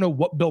because I don't know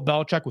what Bill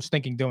Belichick was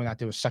thinking doing that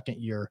to his second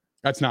year.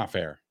 That's not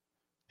fair.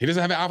 He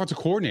doesn't have an offensive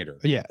coordinator.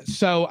 Yeah.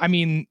 So, I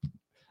mean,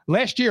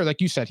 last year, like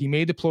you said, he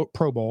made the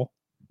Pro Bowl.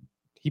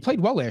 He played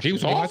well last year. He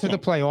was awesome. He went to the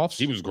playoffs.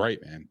 He was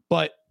great, man.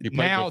 But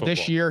now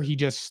this year, he's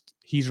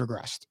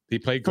regressed. He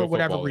played for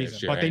whatever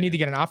reason. But they need to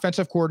get an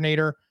offensive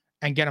coordinator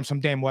and get him some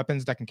damn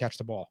weapons that can catch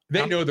the ball.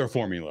 They know their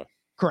formula.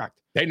 Correct.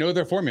 They know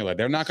their formula.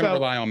 They're not going to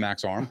rely on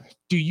Mac's arm.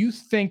 Do you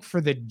think for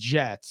the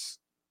Jets,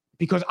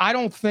 because I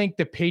don't think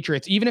the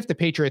Patriots, even if the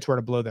Patriots were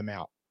to blow them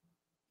out,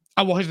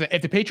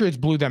 if the Patriots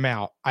blew them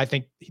out, I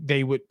think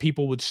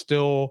people would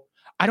still,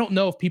 I don't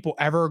know if people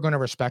ever are going to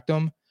respect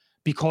them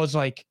because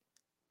like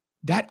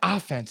that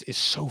offense is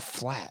so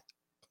flat.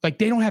 Like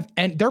they don't have,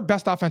 and their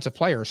best offensive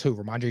players who?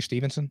 Ramondre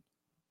Stevenson?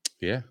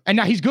 Yeah. And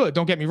now he's good.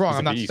 Don't get me wrong. He's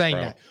I'm not beast, saying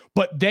bro. that.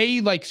 But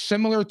they like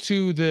similar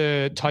to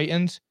the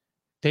Titans,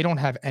 they don't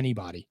have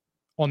anybody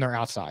on their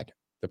outside.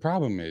 The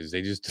problem is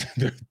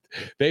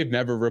they've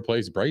never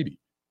replaced Brady.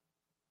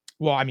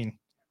 Well, I mean,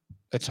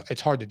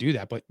 it's hard to do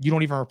that, but you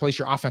don't even replace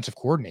your offensive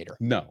coordinator.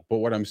 No, but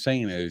what I'm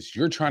saying is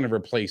you're trying to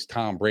replace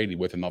Tom Brady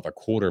with another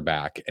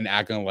quarterback and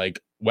acting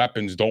like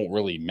weapons don't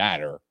really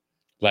matter.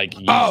 Like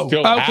you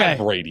still have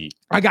Brady.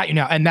 I got you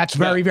now. And that's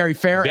very, very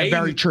fair and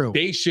very true.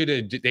 They should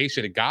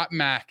have got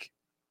Mac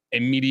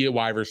immediate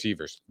wide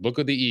receivers. Look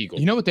at the Eagles.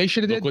 You know what they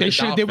should have did? They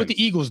should have did what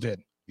the Eagles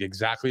did.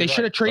 Exactly. They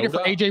should have traded for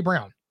AJ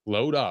Brown.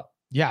 Load up.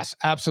 Yes,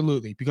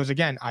 absolutely. Because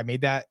again, I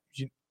made that.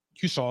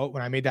 You saw it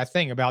when I made that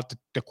thing about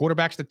the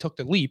quarterbacks that took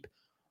the leap.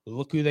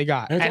 Look who they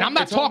got. And I'm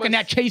not talking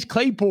that Chase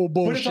Claypool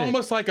bullshit. But it's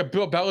almost like a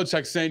Bill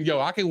Belichick saying,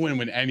 yo, I can win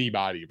with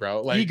anybody,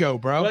 bro. Like ego,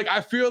 bro. Like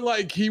I feel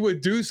like he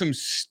would do some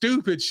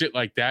stupid shit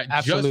like that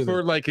just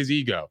for like his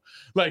ego.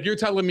 Like you're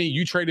telling me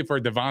you traded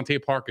for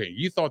Devontae Parker.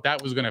 You thought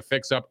that was going to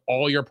fix up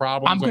all your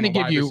problems. I'm going to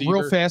give you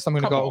real fast. I'm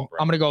going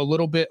to go a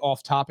little bit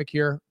off topic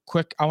here.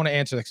 Quick. I want to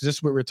answer this because this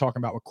is what we're talking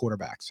about with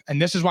quarterbacks.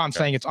 And this is why I'm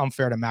saying it's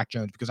unfair to Mac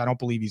Jones because I don't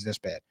believe he's this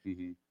bad.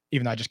 Mm-hmm.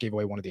 Even though I just gave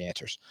away one of the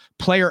answers.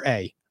 Player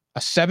A,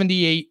 a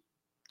 78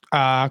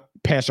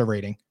 passer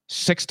rating,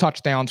 6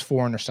 touchdowns,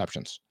 4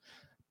 interceptions.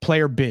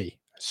 Player B,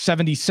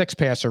 76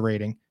 passer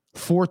rating,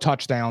 4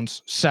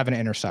 touchdowns, 7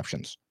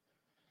 interceptions.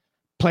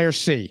 Player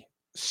C,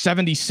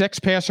 76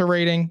 passer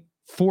rating,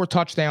 4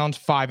 touchdowns,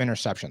 5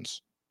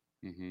 interceptions.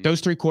 Mm-hmm.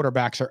 Those 3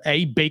 quarterbacks are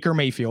A, Baker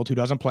Mayfield, who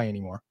doesn't play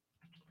anymore,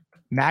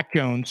 Mac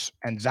Jones,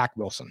 and Zach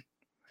Wilson.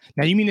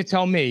 Now, you mean to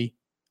tell me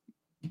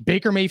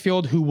Baker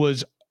Mayfield, who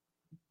was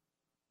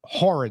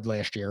horrid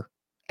last year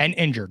and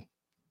injured,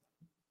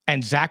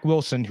 and Zach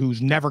Wilson,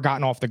 who's never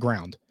gotten off the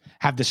ground,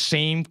 have the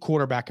same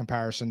quarterback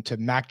comparison to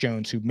Mac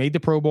Jones, who made the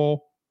Pro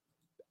Bowl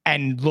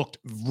and looked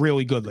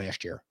really good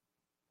last year?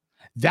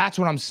 That's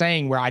what I'm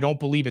saying, where I don't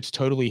believe it's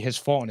totally his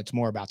fault and it's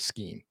more about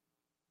scheme.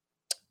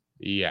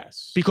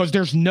 Yes. Because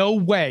there's no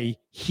way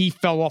he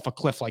fell off a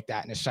cliff like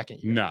that in his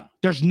second year. No.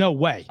 There's no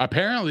way.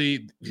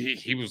 Apparently,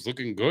 he was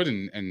looking good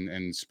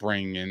in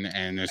spring and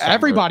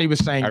everybody was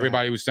saying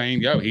was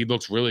saying, yo, he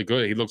looks really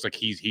good. He looks like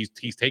he's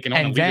taking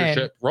on a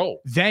leadership role.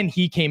 Then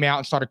he came out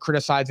and started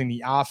criticizing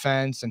the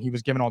offense, and he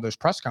was giving all those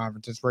press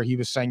conferences where he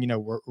was saying, you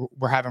know,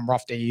 we're having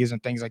rough days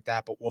and things like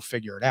that, but we'll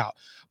figure it out.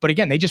 But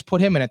again, they just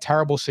put him in a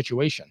terrible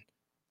situation.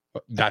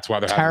 That's why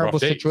they're terrible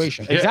having rough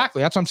situation. Days.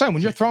 Exactly. That's what I'm saying.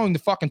 When you're throwing the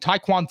fucking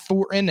Tyquan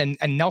Thornton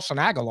and Nelson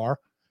Aguilar,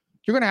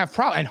 You're going to have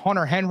and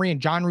Hunter Henry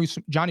and Johnny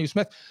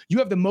Smith. You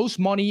have the most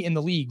money in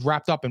the league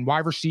wrapped up in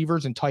wide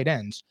receivers and tight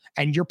ends,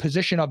 and your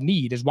position of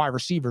need is wide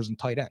receivers and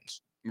tight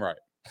ends. Right.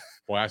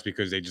 Well, that's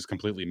because they just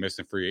completely missed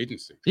the free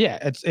agency. Yeah,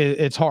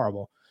 it's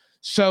horrible.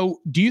 So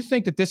do you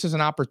think that this is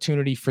an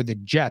opportunity for the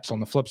Jets on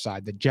the flip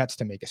side, the Jets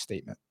to make a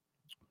statement?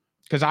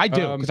 Because I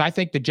do, because I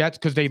think the Jets,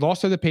 because they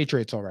lost to the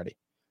Patriots already.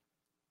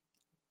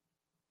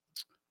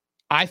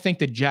 I think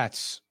the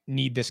Jets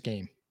need this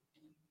game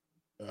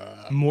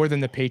more than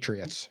the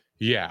Patriots.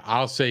 Yeah,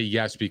 I'll say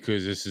yes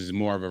because this is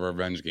more of a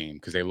revenge game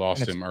because they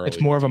lost him early.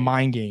 It's more of a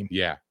mind game.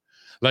 Yeah.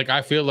 Like,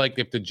 I feel like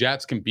if the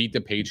Jets can beat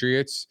the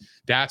Patriots,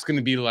 that's going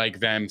to be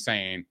like them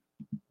saying,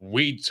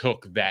 we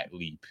took that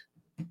leap.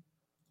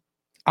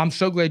 I'm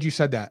so glad you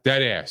said that.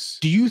 That ass.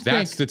 Do you think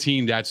that's the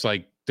team that's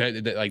like,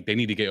 that like they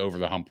need to get over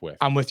the hump with?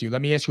 I'm with you.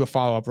 Let me ask you a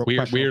follow-up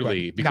question.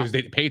 Weirdly, because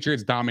the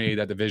Patriots dominated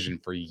that division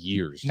for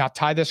years. Now,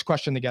 tie this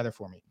question together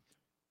for me.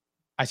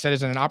 I said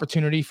it's an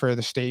opportunity for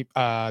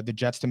the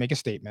Jets to make a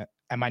statement.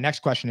 And my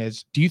next question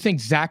is, do you think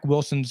Zach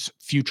Wilson's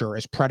future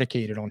is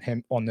predicated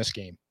on this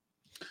game?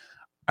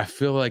 I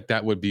feel like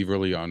that would be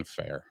really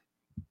unfair.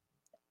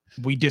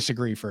 We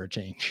disagree for a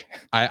change.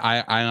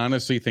 I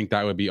honestly think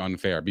that would be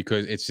unfair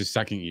because it's his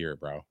second year,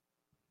 bro.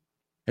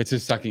 It's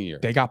his second year.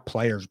 They got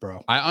players,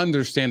 bro. I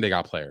understand they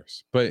got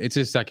players, but it's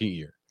his second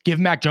year. Give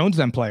Mac Jones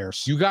them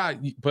players.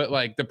 But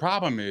like the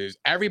problem is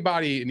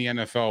everybody in the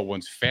NFL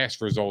wants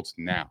fast results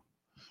now.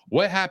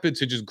 What happened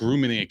to just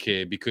grooming a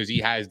kid because he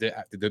has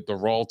the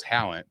raw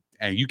talent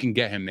and you can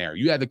get him there?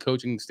 You had the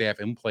coaching staff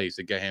in place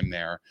to get him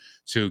there,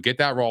 to get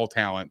that raw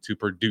talent to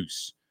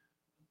produce.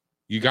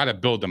 You got to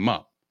build them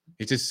up.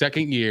 It's his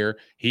second year.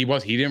 He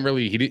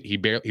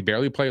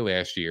barely played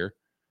last year,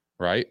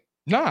 right?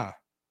 Nah,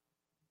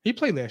 he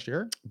played last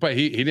year, but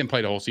he didn't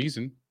play the whole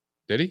season,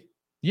 did he?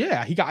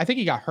 Yeah, I think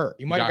he got hurt.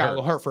 He might have got a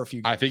little hurt for a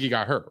few games. I think he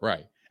got hurt,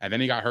 right? And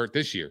then he got hurt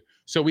this year.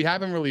 So we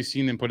haven't really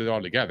seen him put it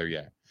all together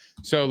yet.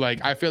 So like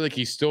I feel like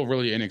he's still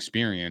really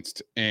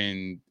inexperienced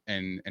in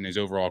his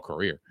overall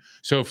career.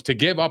 So to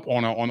give up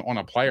on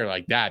a player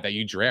like that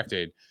you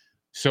drafted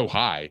so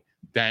high,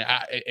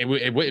 that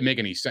it wouldn't make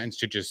any sense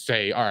to just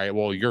say, all right,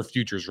 well, your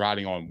future's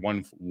riding on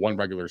one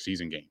regular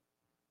season game.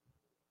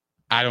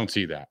 I don't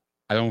see that.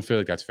 I don't feel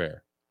like that's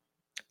fair.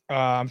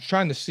 I'm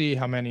trying to see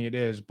how many it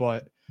is,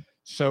 but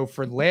so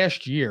for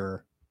last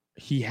year,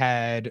 he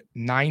had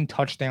 9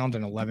 touchdowns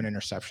and 11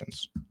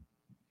 interceptions.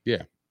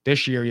 Yeah.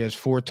 This year, he has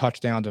 4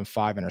 touchdowns and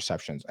 5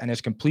 interceptions, and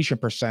his completion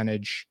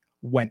percentage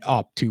went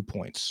up 2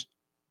 points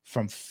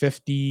from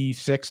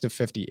 56 to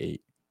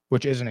 58,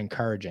 which isn't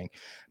encouraging.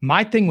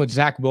 My thing with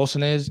Zach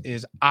Wilson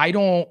is I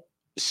don't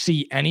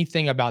see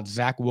anything about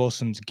Zach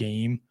Wilson's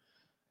game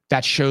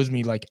that shows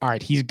me like, all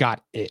right, he's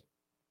got it.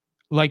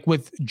 Like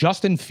with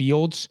Justin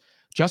Fields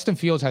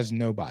has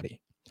nobody.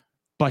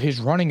 But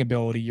his running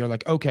ability, you're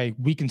like, okay,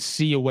 we can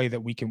see a way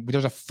that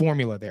there's a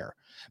formula there.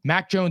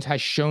 Mac Jones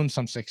has shown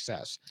some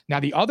success. Now,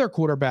 the other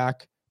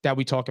quarterback that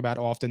we talk about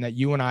often that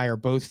you and I are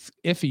both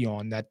iffy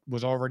on that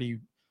was already,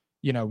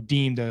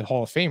 deemed a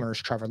Hall of Famer is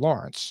Trevor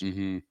Lawrence.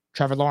 Mm-hmm.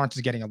 Trevor Lawrence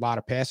is getting a lot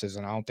of passes,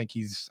 and I don't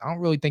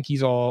really think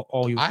he's all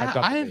he was hyped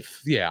up to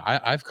be.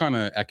 I've kind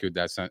of echoed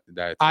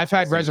that. I've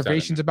had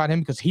reservations about him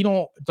because he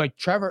don't like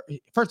Trevor.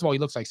 First of all, he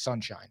looks like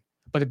sunshine,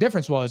 but the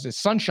difference was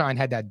Sunshine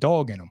had that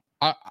dog in him.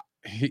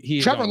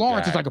 Trevor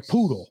Lawrence is like a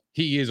poodle.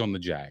 He is on the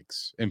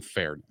Jags, in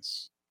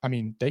fairness. I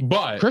mean,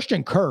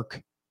 Christian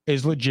Kirk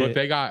is legit.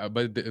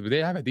 But they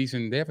have a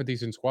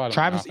decent squad.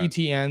 Travis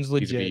Etienne's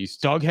legit.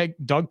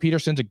 Doug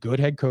Peterson's a good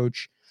head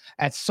coach.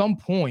 At some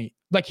point,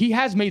 like he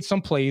has made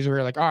some plays where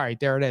you're like, all right,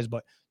 there it is,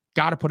 but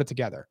got to put it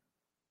together.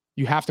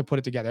 You have to put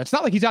it together. It's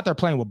not like he's out there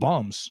playing with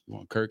bums. You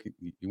want Kirk in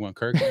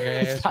your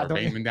ass or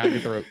Bateman down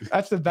your throat?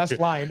 That's the best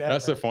line ever.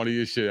 That's the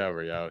funniest shit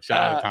ever, yo. Shout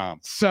out to Tom.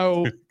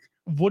 So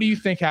what do you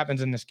think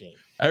happens in this game?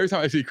 Every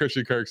time I see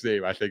Christian Kirk's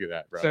name, I think of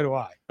that, bro. So do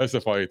I. That's the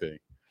funny thing.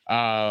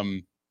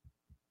 I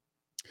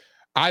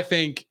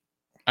think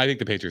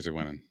the Patriots are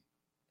winning.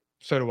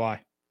 So do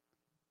I.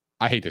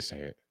 I hate to say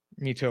it.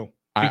 Me too.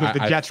 Because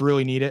the Jets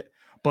really need it.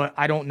 But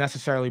I don't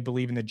necessarily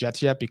believe in the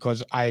Jets yet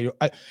because here's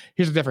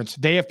the difference.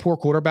 They have poor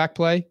quarterback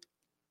play,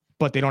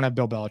 but they don't have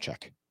Bill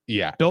Belichick.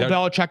 Yeah. Bill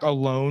Belichick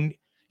alone,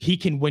 he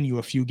can win you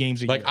a few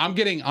games a year. I'm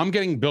getting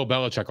Bill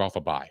Belichick off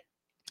a bye.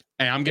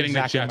 And I'm getting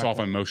the Jets off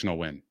an emotional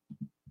win.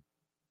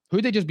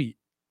 Who'd they just beat?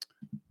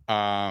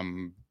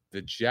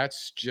 The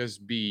Jets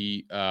just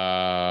beat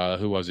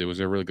who was it? It was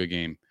a really good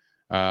game.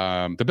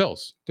 The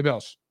Bills.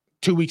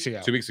 2 weeks ago.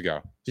 2 weeks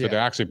ago. So they're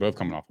actually both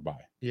coming off a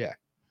bye. Yeah.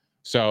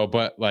 So,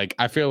 but like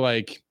I feel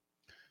like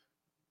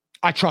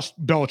I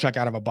trust Belichick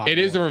out of a bye. It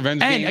is a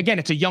revenge game. And again,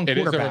 it's a young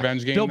quarterback. It is a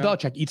revenge game. Bill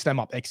Belichick eats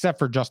them up, except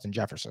for Justin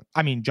Fields.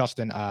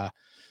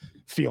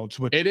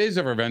 It is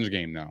a revenge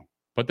game, though.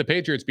 But the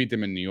Patriots beat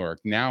them in New York.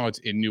 Now it's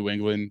in New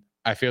England.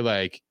 I feel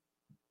like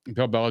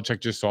Bill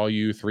Belichick just saw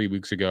you 3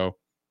 weeks ago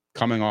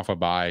coming off a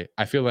bye.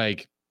 I feel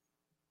like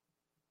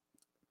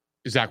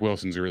Zach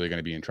Wilson's really going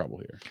to be in trouble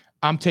here.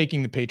 I'm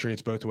taking the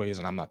Patriots both ways,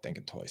 and I'm not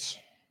thinking twice.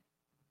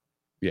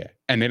 Yeah,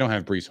 and they don't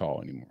have Breece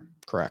Hall anymore.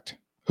 Correct.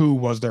 Who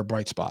was their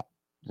bright spot?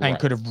 and Right.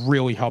 could have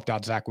really helped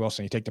out Zach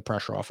Wilson. You take the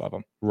pressure off of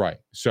him. Right.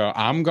 So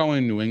I'm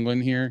going New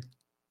England here,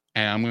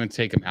 and I'm going to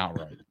take them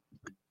outright.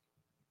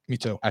 Me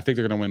too. I think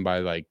they're going to win by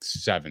like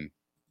 7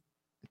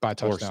 By a or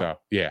touchdown. so.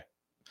 Yeah.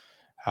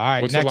 All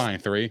right. What's next, the line?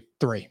 3?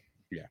 3.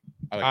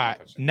 I like All right.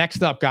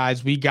 Next up,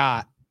 guys, we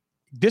got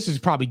this is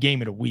probably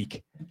game of the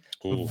week.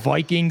 Ooh.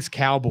 Vikings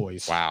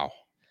Cowboys. Wow.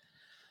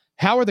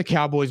 How are the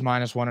Cowboys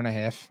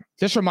 -1.5?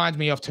 This reminds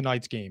me of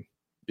tonight's game.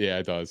 Yeah,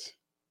 it does.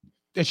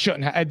 This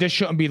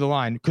shouldn't be the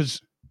line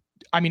because,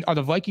 I mean, are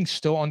the Vikings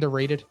still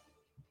underrated?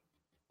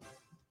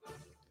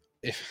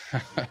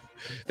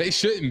 They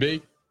shouldn't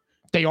be.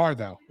 They are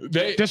though.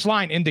 This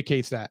line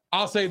indicates that.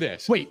 I'll say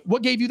this. Wait,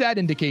 what gave you that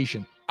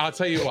indication? I'll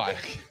tell you why.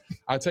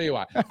 I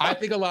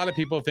think a lot of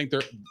people think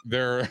they're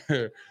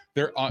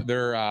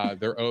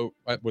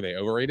were they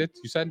overrated?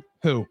 You said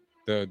Who?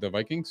 the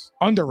Vikings?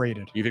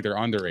 Underrated. You think they're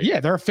underrated? Yeah,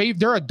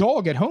 they're a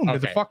dog at home to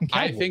the Okay. fucking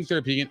I Cowboys. think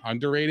they're being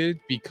underrated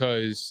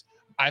because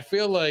I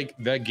feel like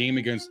that game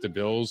against the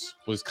Bills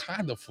was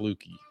kind of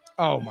fluky.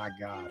 Oh my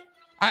god.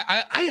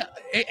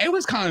 It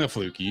was kind of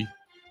fluky.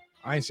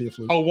 I ain't see a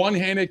fluke. A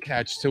one-handed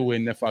catch to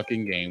win the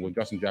fucking game with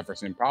Justin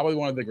Jefferson, probably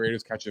one of the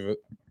greatest catches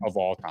of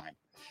all time.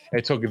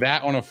 It took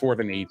that on a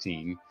 4th and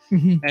 18.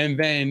 Mhm. And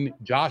then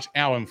Josh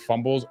Allen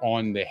fumbles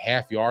on the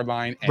half-yard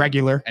line.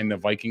 Regular. And the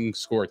Vikings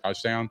score a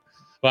touchdown.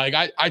 Like,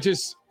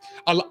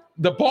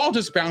 the ball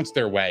just bounced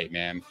their way,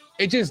 man.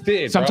 It just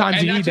did. Sometimes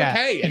bro. you need that.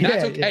 Okay. And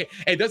that's okay.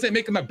 It doesn't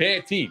make them a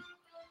bad team.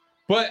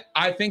 But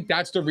I think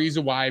that's the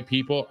reason why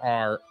people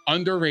are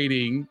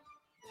underrating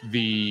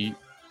the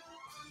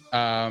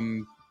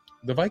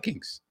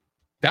Vikings.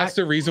 That's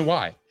the reason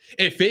why.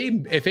 If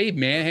they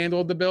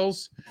manhandled the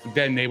Bills,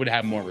 then they would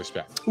have more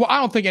respect. Well, I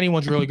don't think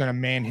anyone's really going to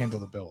manhandle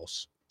the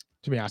Bills,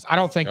 to be honest. I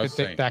don't think Just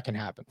saying. that can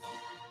happen.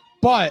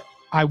 But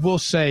I will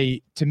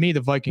say, to me,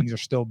 the Vikings are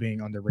still being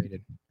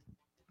underrated.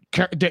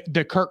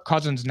 The Kirk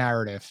Cousins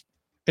narrative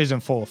is in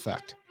full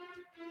effect.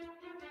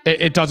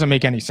 It doesn't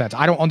make any sense.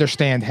 I don't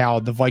understand how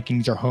the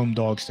Vikings are home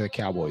dogs to the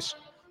Cowboys.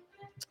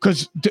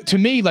 Because to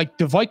me, like,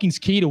 the Vikings'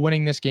 key to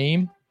winning this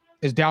game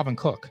is Dalvin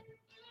Cook.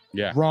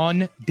 Yeah.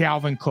 Run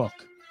Dalvin Cook.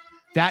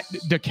 That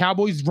the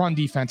Cowboys' run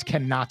defense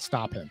cannot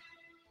stop him.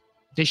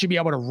 They should be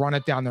able to run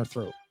it down their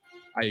throat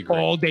I agree.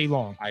 all day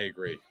long. I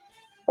agree.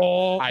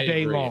 All I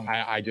day agree. long.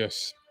 I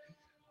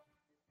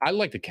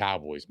like the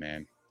Cowboys,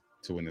 man,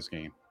 to win this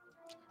game.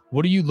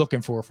 What are you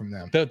looking for from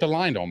them? The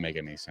line don't make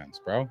any sense,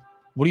 bro.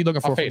 What are you looking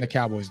I'll for from fade the it.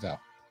 Cowboys, though?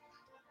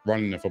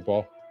 Running the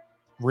football.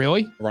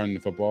 Really? Running the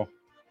football.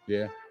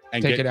 Yeah.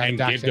 And Take it out of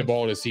Dak give the Sims.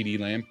 ball to CeeDee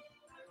Lamb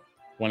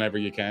whenever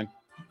you can.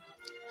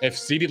 If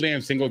CeeDee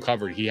Lamb's single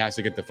covered, he has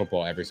to get the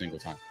football every single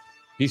time.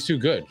 He's too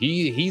good.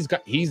 He's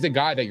the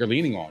guy that you're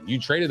leaning on. You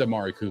traded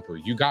Amari Cooper.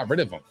 You got rid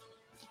of him.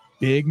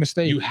 Big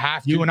mistake. You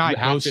have to. You and I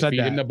have both to said feed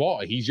him that. the ball.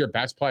 He's your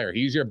best player.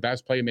 He's your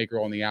best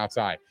playmaker on the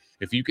outside.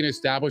 If you can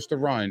establish the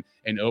run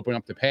and open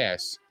up the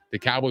pass, the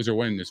Cowboys are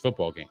winning this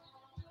football game.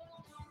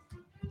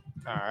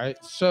 All right.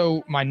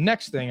 So my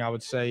next thing I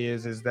would say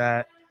is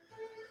that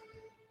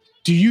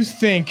do you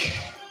think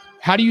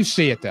how do you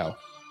see it though?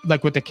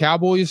 Like with the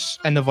Cowboys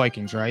and the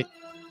Vikings, right?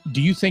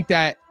 Do you think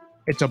that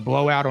it's a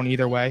blowout on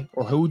either way?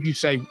 Or how would you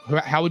say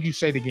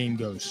the game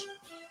goes?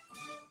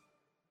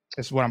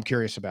 That's what I'm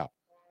curious about.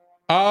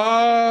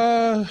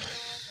 I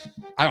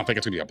don't think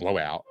it's gonna be a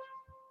blowout.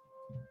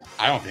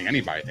 I don't think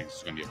anybody thinks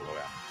it's gonna be a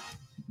blowout.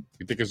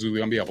 You think it's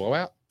gonna be a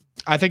blowout?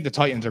 I think the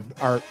Titans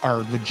are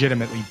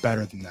legitimately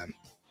better than them.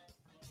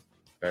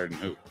 Better than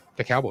who?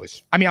 The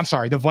Cowboys. I mean, I'm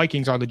sorry. The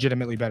Vikings are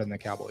legitimately better than the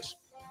Cowboys.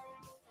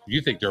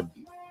 You think they're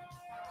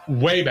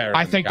way better?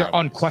 I than think the they're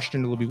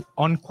Cowboys?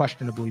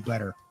 unquestionably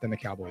better than the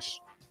Cowboys.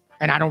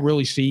 And I don't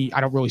really see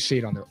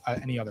it on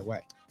any other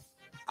way.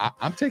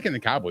 I'm taking the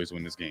Cowboys to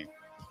win this game.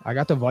 I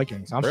got the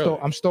Vikings. Really?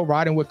 I'm still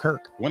riding with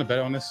Kirk. You want to bet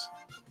on this?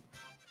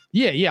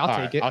 Yeah, I'll All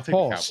take right, it. I'll take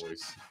Pause. the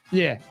Cowboys.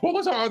 Yeah. What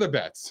was our other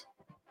bets?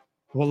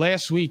 Well,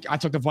 last week I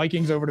took the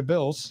Vikings over the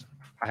Bills.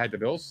 I had the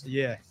Bills.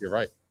 Yeah. You're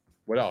right.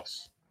 What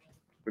else?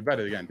 We bet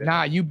it again. Didn't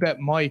Nah, you bet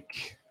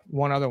Mike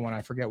one other one.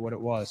 I forget what it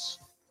was.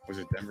 we? Was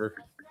it Denver?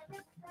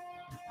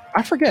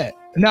 I forget.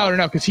 No,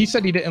 because he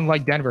said he didn't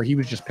like Denver. He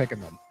was just picking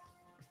them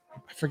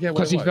I forget what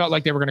because it he was. felt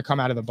like they were going to come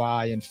out of the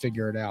bye and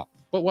figure it out.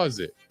 What was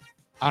it?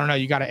 I don't know.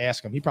 You got to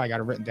ask him. He probably got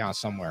it written down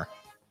somewhere.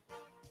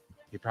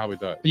 He probably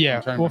does. Yeah,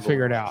 I'm trying to we'll remember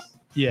figure what it it out. was.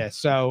 Yeah,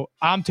 so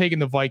I'm taking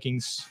the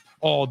Vikings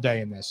all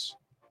day in this.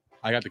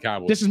 I got the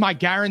Cowboys. This is my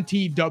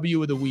guaranteed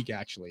W of the week,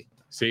 actually.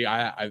 See,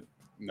 I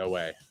no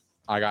way.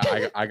 I got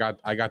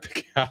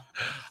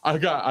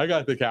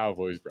the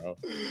Cowboys, bro.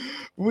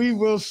 We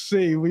will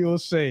see. We will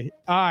see.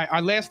 All right,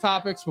 our last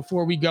topics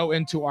before we go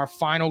into our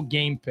final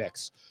game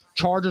picks.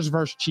 Chargers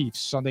versus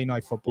Chiefs, Sunday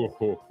Night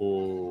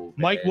Football.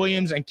 Mike Man,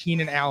 Williams and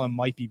Keenan Allen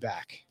might be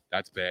back,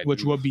 That's bad. which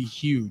news. would be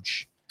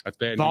huge. That's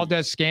bad. news.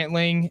 Valdez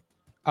Scantling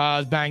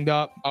is banged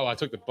up. Oh, I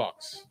took the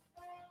Bucks.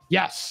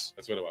 Yes.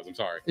 That's what it was. I'm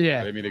sorry.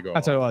 Yeah, I didn't mean to go.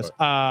 that's what it off,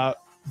 was.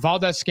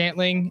 Valdez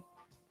Scantling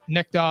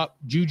nicked up.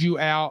 Juju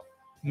out.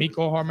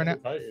 Miko but- Harmon.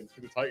 The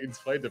Titans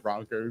played the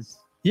Broncos.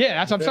 Yeah,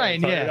 that's what I'm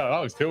saying. Yeah. That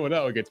was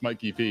 2-0 against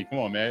Mikey P. Come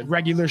on, man.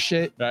 Regular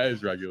shit. That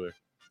is regular.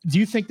 Do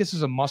you think this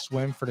is a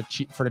must-win for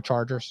the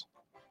Chargers?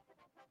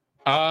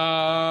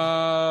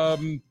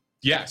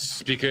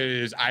 Yes,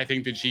 because I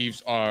think the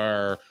Chiefs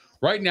are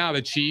right now.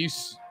 The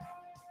Chiefs,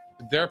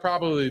 they're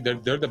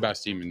the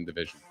best team in the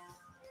division.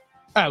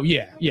 Oh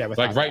yeah.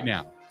 Like right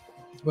now,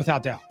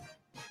 without doubt.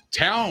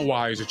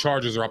 Talent-wise, the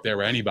Chargers are up there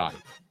with anybody.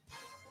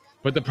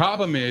 But the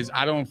problem is,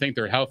 I don't think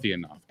they're healthy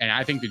enough, and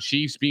I think the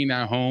Chiefs being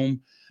at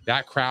home,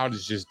 that crowd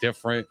is just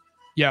different.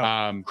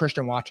 Yeah.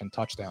 Christian Watson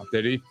touchdown.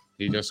 Did he?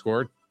 He just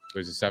scored.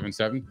 Was it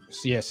 7-7?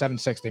 Yeah,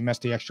 7-6. They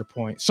missed the extra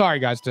point. Sorry,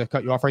 guys, to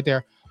cut you off right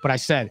there. But I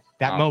said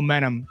that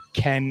momentum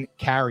can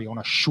carry on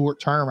a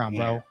short turnaround,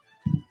 bro.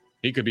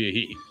 He could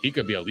be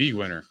a league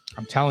winner.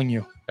 I'm telling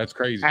you. That's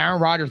crazy. Aaron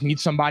Rodgers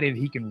needs somebody that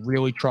he can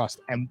really trust.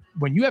 And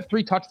when you have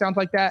 3 touchdowns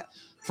like that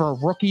for a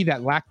rookie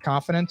that lacked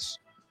confidence,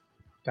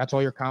 that's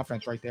all your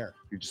confidence right there.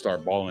 You just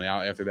start balling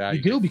out after that.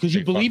 You do because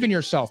you believe in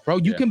yourself, bro.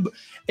 You can,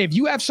 if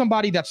you have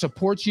somebody that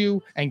supports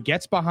you and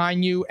gets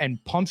behind you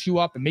and pumps you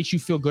up and makes you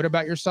feel good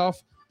about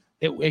yourself,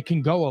 it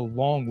can go a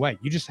long way.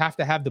 You just have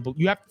to have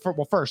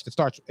first it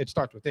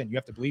starts within. You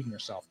have to believe in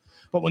yourself.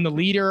 But when the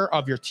leader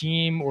of your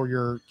team or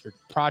your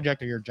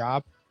project or your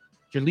job,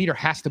 your leader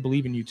has to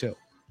believe in you too.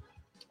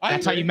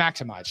 That's how you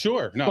maximize.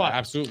 Sure. No,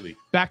 absolutely.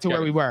 Back to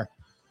where we were.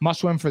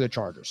 Must win for the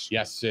Chargers.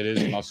 Yes, it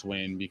is must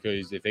win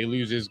because if they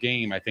lose this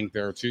game, I think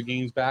there are 2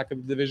 games back of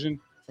the division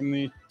from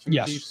the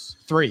Chiefs.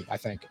 3, I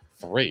think.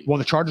 3. Well,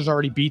 the Chargers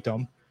already beat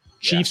them.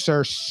 Chiefs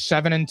are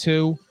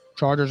 7-2.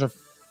 Chargers are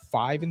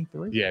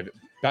 5-3. Yeah,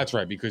 that's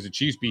right, because the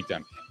Chiefs beat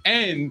them.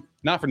 And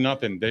not for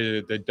nothing,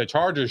 the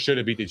Chargers should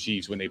have beat the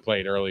Chiefs when they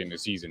played early in the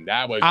season.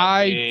 That was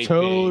I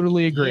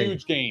totally agree.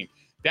 Huge game.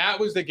 That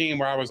was the game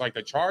where I was like,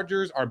 the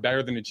Chargers are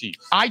better than the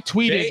Chiefs. I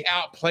tweeted. They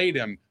outplayed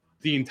them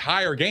the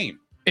entire game.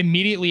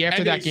 Immediately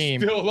after that game,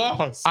 still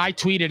lost. I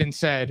tweeted and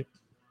said,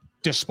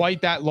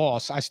 despite that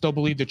loss, I still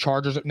believe the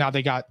Chargers. Now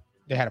they had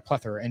a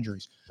plethora of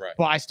injuries, right?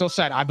 But I still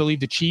said I believe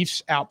the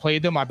Chiefs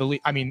outplayed them. I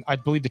believe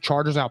the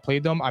Chargers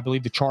outplayed them. I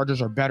believe the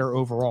Chargers are better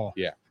overall.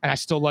 Yeah, and I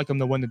still like them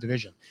to win the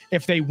division.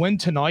 If they win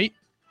tonight,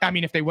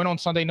 if they win on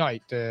Sunday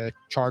night, the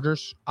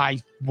Chargers,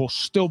 I will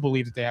still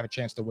believe that they have a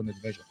chance to win the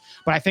division.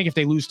 But I think if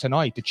they lose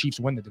tonight, the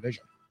Chiefs win the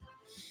division.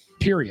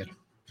 Period.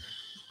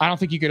 I don't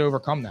think you could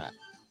overcome that.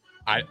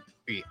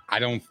 I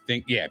don't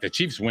think, the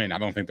Chiefs win. I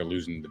don't think they're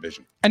losing the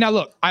division. And now,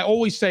 look, I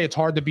always say it's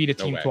hard to beat a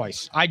team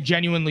twice. I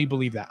genuinely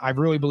believe that. I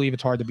really believe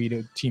it's hard to beat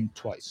a team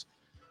twice.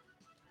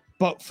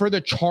 But for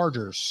the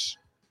Chargers,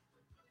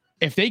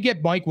 if they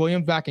get Mike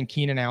Williams back and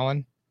Keenan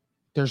Allen,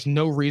 there's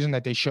no reason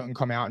that they shouldn't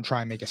come out and try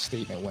and make a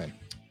statement win.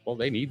 Well,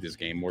 they need this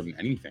game more than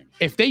anything.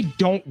 If they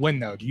don't win,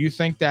 though, do you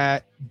think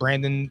that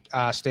Brandon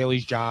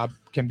Staley's job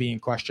can be in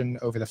question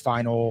over the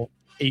final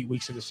 8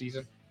 weeks of the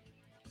season?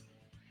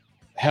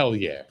 Hell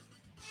yeah.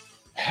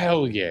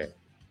 Hell yeah.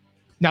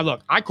 Now,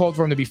 look, I called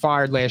for him to be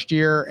fired last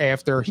year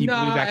after he blew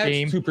that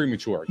game. Too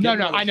premature. No,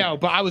 I know,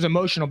 but I was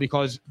emotional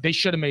because they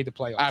should have made the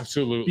playoffs.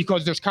 Absolutely.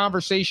 Because there's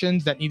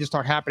conversations that need to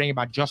start happening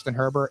about Justin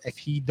Herbert if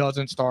he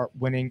doesn't start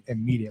winning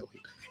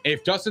immediately.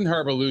 If Justin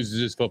Herbert loses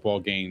this football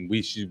game,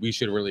 we should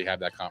really have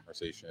that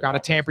conversation. Got to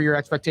tamper your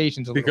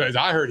expectations a little because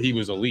I heard he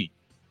was elite.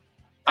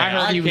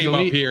 I came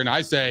up here and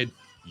I said,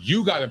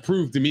 you got to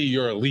prove to me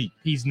you're elite.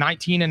 He's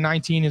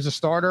 19-19 as a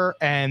starter,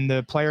 and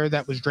the player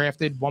that was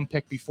drafted 1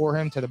 pick before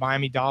him to the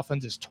Miami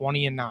Dolphins is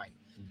 20-9.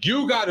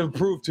 You got to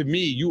prove to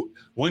me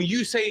when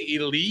you say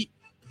elite,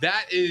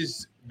 that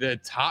is the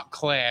top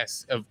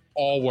class of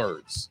all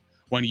words.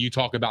 When you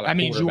talk about that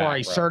means you are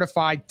a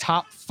certified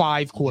top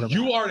 5 quarterback.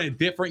 You are in a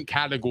different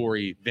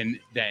category than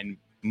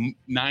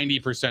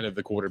 90% of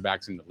the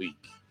quarterbacks in the league.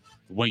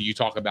 When you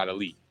talk about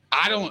elite,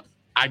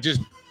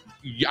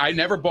 I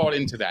never bought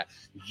into that.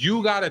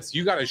 You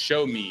gotta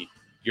show me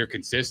you're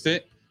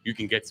consistent. You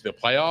can get to the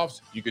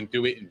playoffs. You can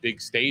do it in big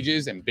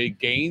stages and big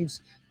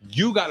games.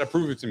 You got to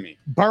prove it to me.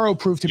 Burrow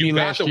proved to me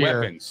last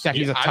year weapons. that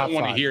he's a top 5. I don't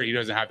want to hear he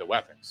doesn't have the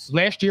weapons.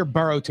 Last year,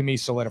 Burrow to me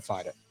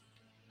solidified it.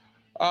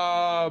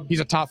 He's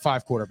a top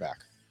 5 quarterback.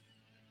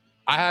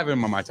 I have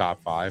him on my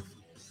top 5.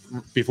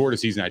 Before the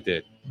season, I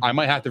did. I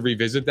might have to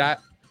revisit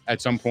that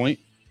at some point.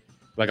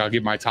 Like I'll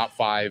give my top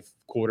 5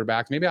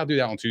 quarterbacks. Maybe I'll do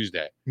that on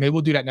Tuesday. Maybe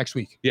we'll do that next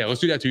week. Yeah, let's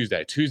do that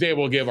Tuesday. Tuesday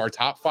we'll give our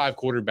top 5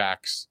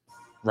 quarterbacks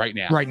right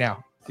now. Right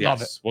now.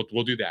 Yes, love it.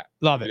 We'll do that.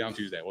 Love it. On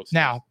Tuesday.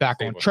 Now back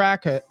on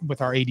track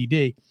with our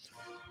ADD.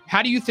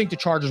 How do you think the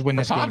Chargers win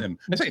this game?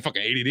 This ain't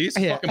fucking ADD. It's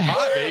fucking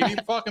pot, baby.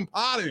 Fucking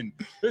potting.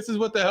 This is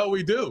what the hell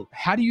we do.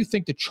 How do you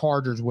think the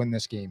Chargers win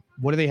this game?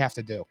 What do they have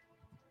to do?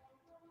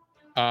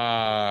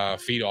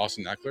 Feed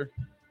Austin Eckler.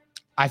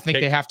 I think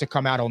they have to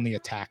come out on the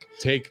attack.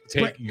 You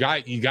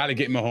got to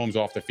get Mahomes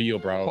off the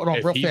field, bro. Hold on,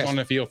 if he's on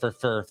the field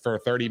for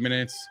 30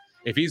 minutes,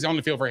 if he's on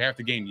the field for half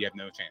the game, you have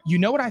no chance. You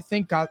know what I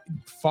think got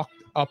fucked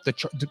up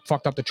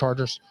the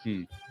Chargers?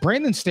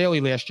 Brandon Staley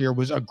last year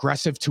was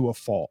aggressive to a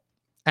fault.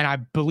 And I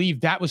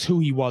believe that was who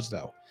he was,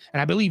 though.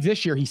 And I believe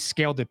this year he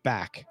scaled it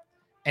back.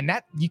 And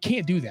that you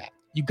can't do that.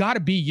 You got to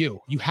be you.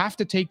 You have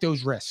to take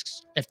those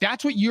risks. If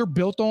that's what you're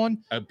built on,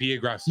 Be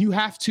aggressive. you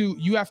have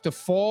to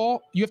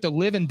fall. You have to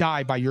live and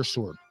die by your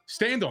sword.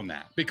 Stand on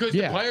that because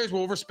Yeah. the players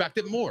will respect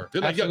it more.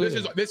 They're like, yo,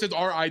 Absolutely. this is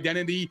our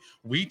identity.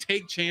 We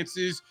take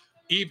chances.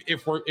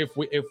 If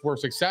we're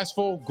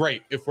successful,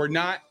 great. If we're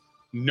not,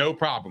 no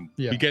problem.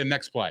 Yeah. We get a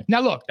next play.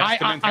 Now, look, That's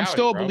the I'm mentality,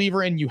 still a bro.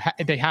 believer in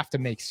they have to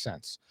make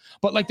sense.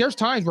 But like, there's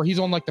times where he's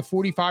on like the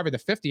 45 or the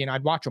 50, and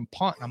I'd watch him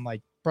punt, and I'm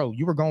like, bro,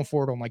 you were going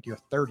for it on like your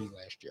 30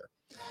 last year.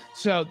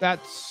 So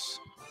that's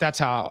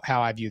how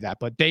I view that.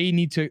 But they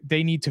need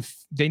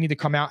to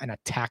come out and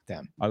attack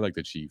them. I like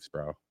the Chiefs,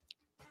 bro.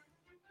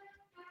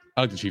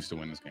 I like the Chiefs to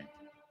win this game.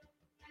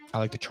 I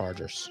like the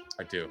Chargers.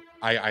 I do.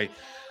 I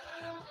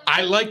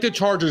like the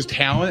Chargers'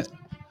 talent.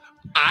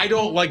 I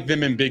don't like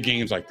them in big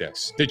games like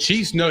this. The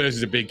Chiefs know this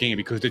is a big game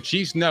because the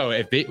Chiefs know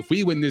if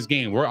we win this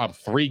game, we're up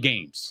 3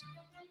 games,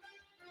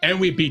 and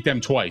we beat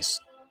them twice.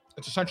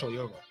 It's essentially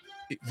over.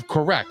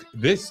 Correct.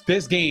 This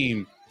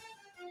game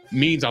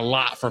means a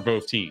lot for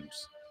both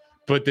teams,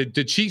 but the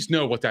Chiefs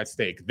know what's at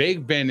stake.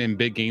 They've been in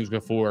big games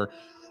before.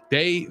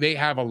 They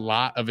have a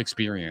lot of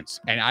experience,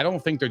 and I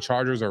don't think the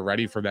Chargers are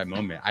ready for that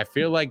moment. I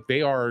feel like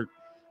they are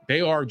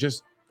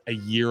just a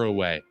year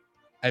away.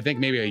 I think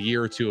maybe a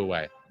year or 2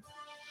 away.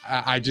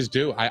 I just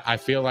do. I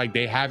feel like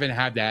they haven't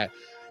had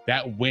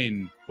that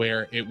win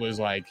where it was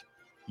like,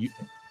 you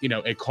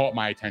know, it caught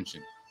my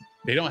attention.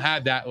 They don't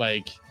have that,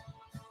 like,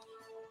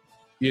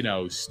 you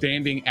know,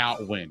 standing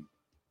out win,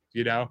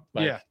 you know?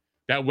 Like, Yeah.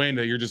 That win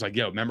that you're just like,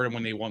 yo, remember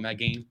when they won that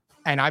game?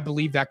 And I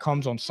believe that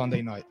comes on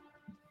Sunday night.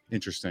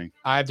 Interesting.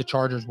 I have the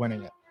Chargers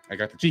winning it I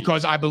got the Chiefs.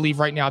 because I believe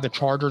right now the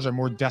Chargers are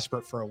more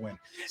desperate for a win.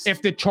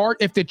 If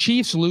the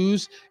Chiefs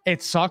lose,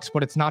 it sucks,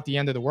 but it's not the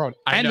end of the world.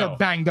 I And know. they're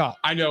banged up.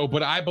 I know,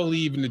 but I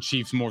believe in the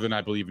Chiefs more than I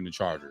believe in the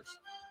Chargers.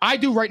 I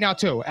do right now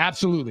too.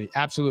 Absolutely.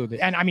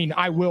 And I mean,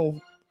 I will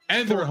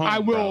And they're home, I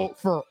will bro.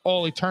 for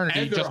all eternity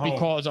And they're just home.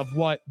 because of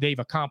what they've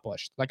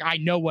accomplished. Like, I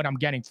know what I'm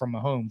getting from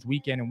Mahomes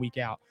week in and week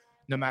out,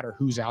 no matter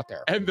who's out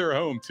there. And they're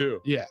home too.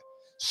 Yeah.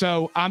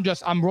 So I'm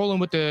rolling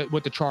with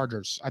the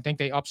Chargers. I think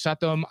they upset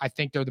them. I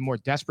think they're the more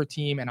desperate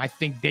team, and I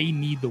think they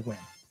need the win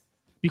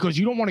because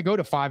you don't want to go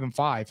to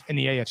 5-5 in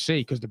the AFC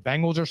because the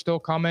Bengals are still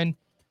coming.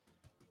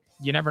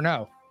 You never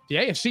know. The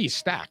AFC is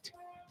stacked.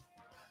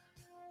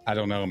 I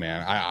don't know,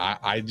 man.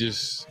 I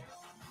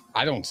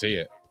don't see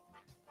it.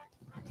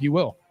 You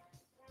will.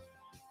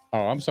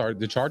 Oh, I'm sorry.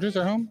 The Chargers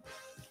are home?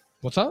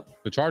 What's up?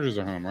 The Chargers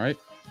are home, right?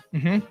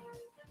 Mm-hmm.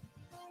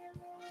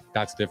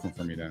 That's different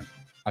for me then.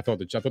 I thought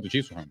the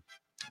Chiefs were home.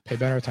 Pay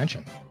better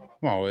attention.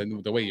 Well,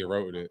 and the way you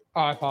wrote it,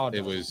 Oh, I apologize.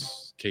 it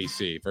was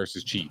KC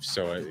versus Chiefs.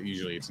 So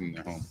usually it's in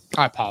their home.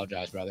 I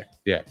apologize, brother.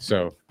 Yeah.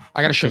 So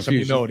I got to show some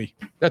Confusion. humility.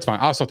 that's fine.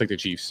 I'll still take the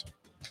Chiefs.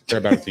 They're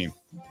a better team.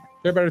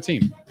 They're a better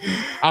team.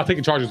 I'll take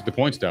the Chargers with the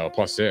points though,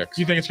 +6.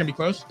 Do you think it's gonna be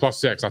close?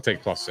 +6. I'll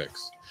take +6.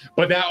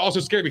 But that also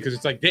scared me because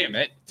it's like, damn,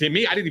 that to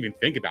me, I didn't even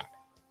think about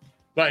it.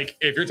 Like,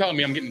 if you're telling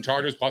me I'm getting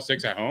Chargers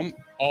 +6 at home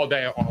all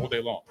day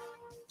long.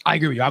 I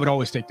agree with you. I would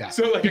always take that.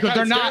 So like, because it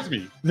they're kinda not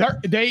scares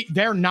me.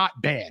 they're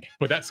not bad.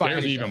 But that By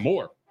scares me anything. even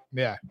more.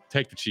 Yeah,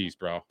 Take the Chiefs,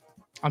 bro.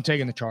 I'm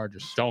taking the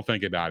Chargers. Don't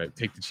think about it.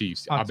 Take the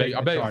Chiefs. I'm I'll bet taking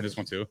you the on Chargers. this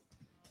one too.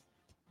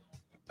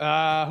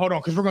 Hold on,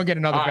 because we're gonna get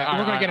another bet.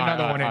 We're gonna get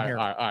another one in here.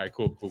 All right,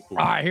 cool. All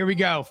right, here we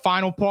go.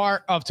 Final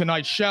part of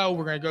tonight's show.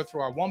 We're going to go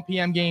through our 1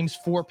 p.m. games,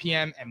 4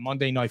 p.m., and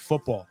Monday Night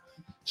Football.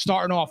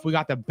 Starting off, we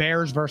got the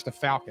Bears versus the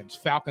Falcons.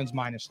 Falcons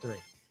 -3.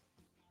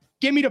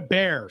 Give me the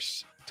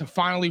Bears to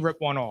finally rip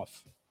one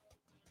off.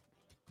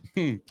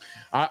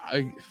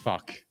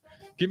 Fuck.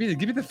 Give me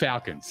the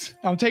Falcons.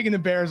 I'm taking the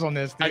Bears on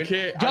this, dude. I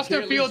can't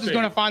Justin Fields lose is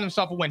going to faith. find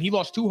himself a win. He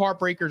lost 2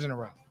 heartbreakers in a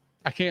row.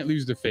 I can't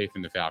lose the faith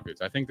in the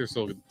Falcons. I think they're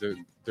still going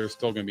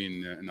to be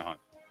in the hunt.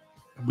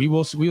 We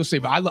will see.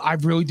 But I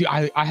really do.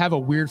 I have a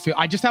weird feel.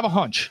 I just have a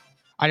hunch.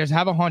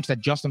 That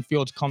Justin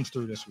Fields comes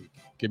through this week.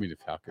 Give me the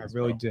I Falcons.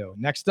 really bro. do.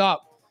 Next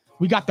up,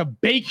 we got the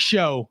Bake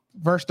Show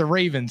versus the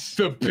Ravens.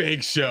 The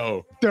big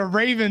show. The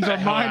Ravens The are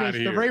hell outta minus.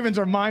 The here. Ravens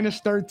are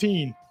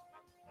 -13.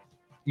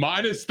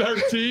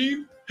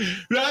 -13?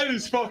 That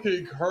is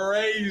fucking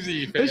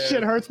crazy, man. This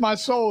shit hurts my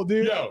soul,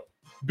 dude. Yo,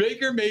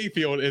 Baker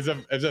Mayfield is a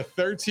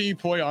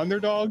 13-point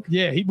underdog.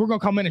 Yeah, we're gonna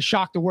come in and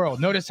shock the world.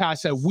 Notice how I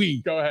said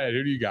we. Go ahead.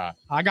 Who do you got?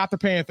 I got the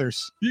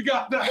Panthers. You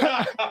got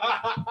that.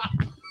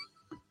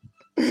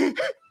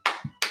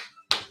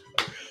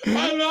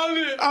 I love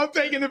it. I'm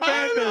taking the I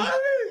Panthers. love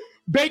it.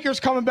 Baker's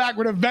coming back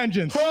with a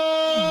vengeance.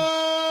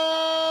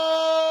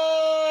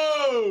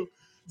 Oh!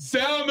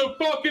 Sound the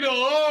fucking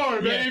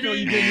alarm, Yeah, baby. Phil,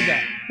 you gave me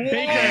that.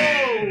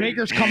 Whoa!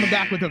 Baker's coming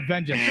back with a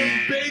vengeance. The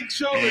big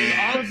show is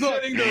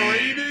upsetting the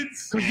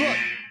Ravens. Because look,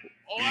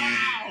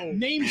 Wow.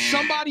 name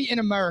somebody in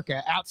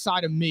America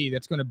outside of me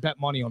that's going to bet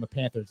money on the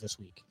Panthers this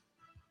week.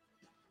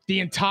 The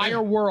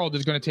entire world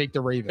is going to take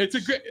the Ravens. It's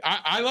a great.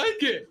 I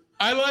like it.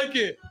 I like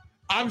it.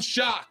 I'm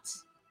shocked.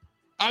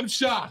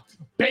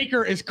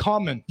 Baker is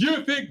coming.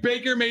 You think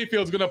Baker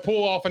Mayfield's gonna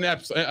pull off an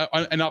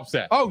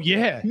upset? Oh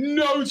yeah.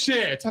 No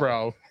chance,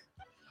 bro.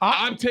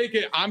 I- I'm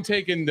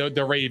taking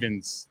the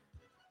Ravens.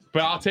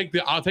 but I'll take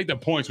the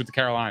points with the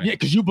Carolina. Yeah,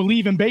 because you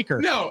believe in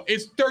Baker. No,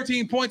 it's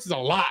 13 points is a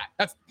lot.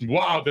 That's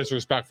wild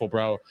disrespectful,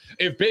 bro.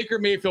 If Baker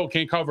Mayfield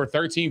can't cover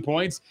 13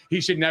 points,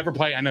 he should never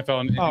play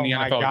NFL in the Oh my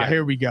NFL God, again.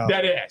 here we go.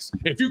 That is.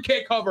 If you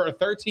can't cover a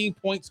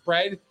 13-point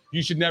spread,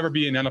 you should never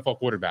be an NFL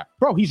quarterback.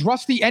 Bro, he's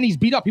rusty and he's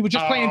beat up. He was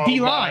just playing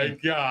D-line.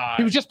 Oh, my God.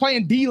 He was just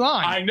playing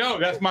D-line. I know.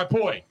 That's my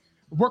point.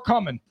 We're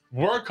coming.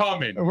 We're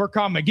coming. We're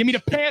coming. Give me the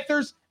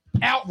Panthers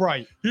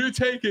outright. You're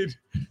taking.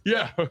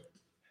 Yeah.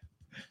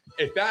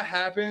 If that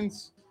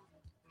happens,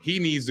 he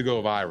needs to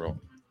go viral.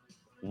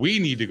 We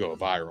need to go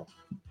viral.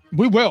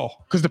 We will,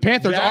 because the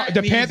Panthers That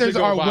are needs to go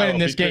viral winning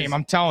this because- game.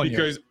 I'm telling you.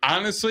 Because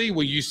honestly,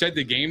 when you said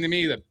the game to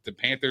me, the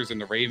Panthers and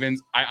the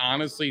Ravens, I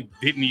honestly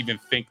didn't even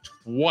think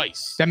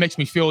twice. That makes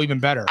me feel even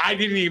better. I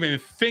didn't even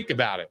think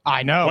about it.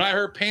 I know. When I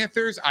heard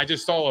Panthers, I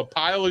just saw a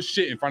pile of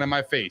shit in front of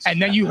my face.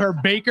 And then you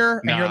heard Baker,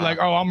 and you're Nah. like,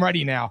 oh, I'm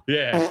ready now.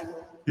 Yeah.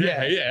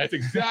 Yeah. Yeah. That's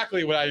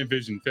exactly what I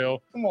envisioned,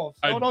 Phil. Come on,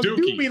 A Phil, don't do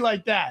dookie. me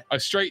like that. A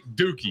straight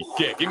dookie.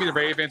 Yeah, give me the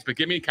Ravens, but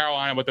give me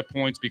Carolina with the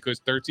points because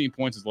 13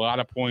 points is a lot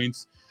of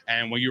points.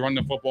 And when you run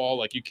the football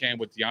like you can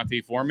with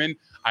Deontay Foreman,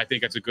 I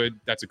think that's a good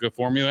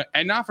formula.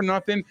 And not for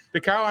nothing, the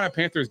Carolina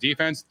Panthers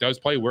defense does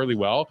play really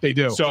well. They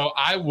do. So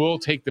I will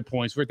take the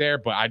points for there,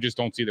 but I just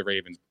don't see the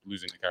Ravens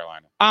losing to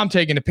Carolina. I'm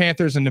taking the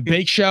Panthers in the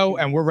Bake Show,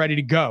 and we're ready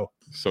to go.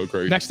 So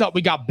crazy. Next up,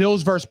 we got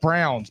Bills versus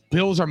Browns.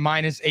 Bills are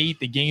 -8.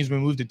 The game's been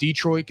moved to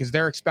Detroit because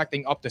they're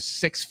expecting up to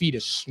 6 feet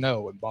of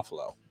snow in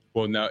Buffalo.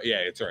 Well, no, yeah,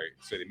 it's all right.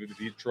 So they moved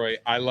to Detroit.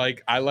 I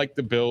like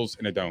the Bills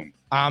in a dome.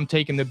 I'm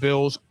taking the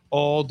Bills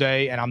all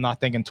day, and I'm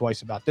not thinking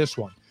twice about this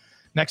one.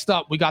 Next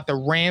up, we got the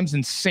Rams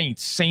and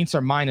Saints. Saints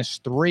are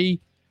 -3.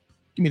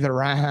 Give me the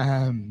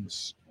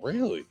Rams.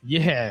 Really?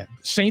 Yeah.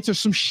 Saints are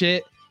some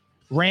shit.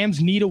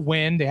 Rams need a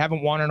win. They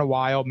haven't won in a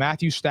while.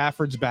 Matthew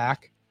Stafford's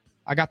back.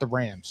 I got the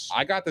Rams.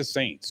 I got the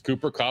Saints.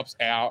 Cooper Kupp's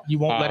out. You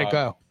won't let it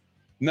go.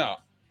 No.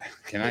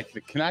 Can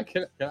I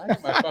get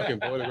my fucking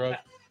boy, bro?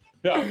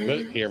 No,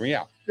 hear me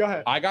out. Go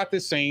ahead. I got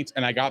the Saints,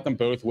 and I got them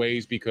both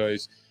ways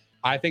because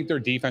I think their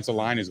defensive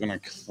line is going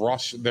to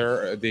crush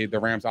the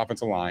Rams'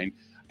 offensive line.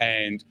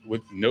 And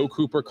with no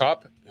Cooper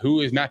Kupp,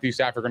 who is Matthew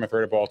Stafford going to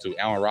throw the ball to?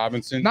 Allen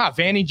Robinson? Nah,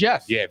 Vanny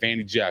Jeff. Yeah,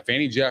 Vanny Jeff.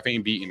 Vanny Jeff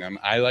ain't beating them.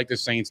 I like the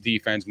Saints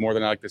defense more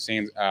than I like the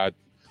Saints,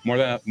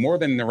 more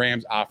than the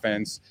Rams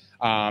offense.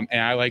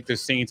 And I like the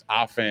Saints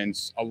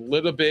offense a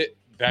little bit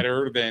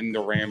better than the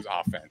Rams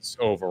offense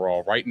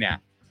overall right now.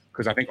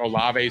 Because I think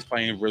Olave is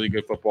playing really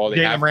good football. They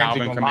have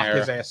Ramsey Alvin gonna lock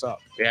his Kamara. ass up.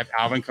 They have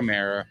Alvin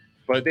Kamara.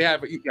 But they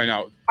have,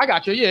 I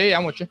got you. Yeah,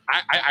 I'm with you.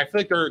 I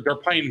feel like they're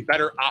playing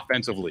better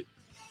offensively.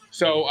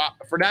 So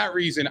for that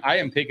reason, I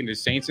am taking the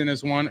Saints in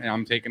this one, and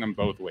I'm taking them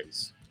both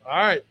ways. All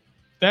right.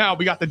 Now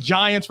we got the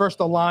Giants versus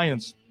the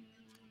Lions.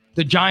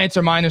 The Giants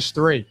are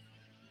 -3.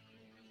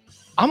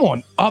 I'm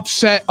on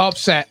upset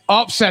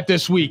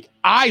this week.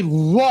 I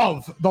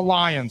love the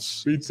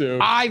Lions. Me too.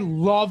 I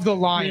love the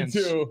Lions.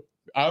 Me too.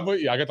 I'm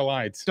with you. I got the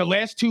Lions. The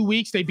last 2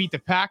 weeks, they beat the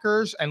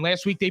Packers, and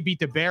last week they beat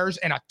the Bears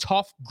in a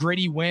tough,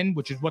 gritty win,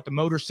 which is what the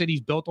Motor City's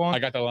built on. I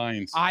got the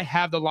Lions. I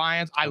have the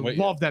Lions. I I'm with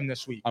love them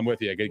this week. I'm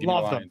with you. I got to give me the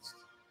Love them. Lions.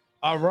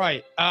 All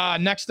right.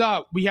 Next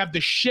up, we have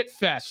the shit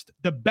fest,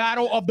 the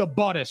battle of the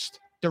buttest,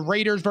 the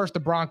Raiders versus the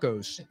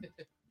Broncos.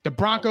 The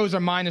Broncos are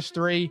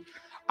 -3.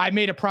 I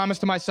made a promise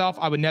to myself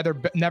I would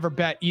never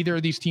bet either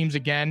of these teams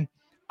again.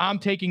 I'm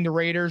taking the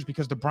Raiders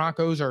because the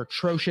Broncos are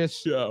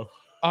atrocious. Yeah.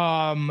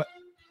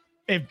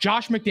 If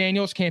Josh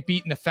McDaniels can't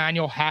beat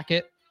Nathaniel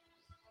Hackett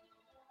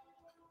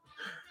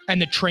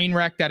and the train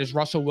wreck that is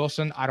Russell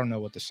Wilson, I don't know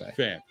what to say.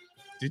 Fam,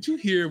 did you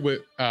hear what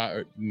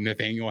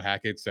Nathaniel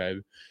Hackett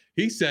said?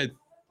 He said,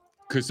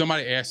 because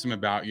somebody asked him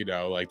about,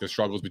 like the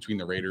struggles between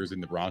the Raiders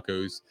and the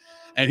Broncos.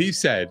 And he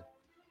said,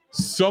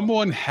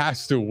 someone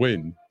has to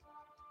win.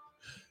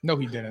 No,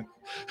 he didn't.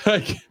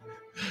 Like,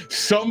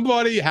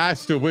 somebody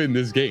has to win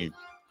this game.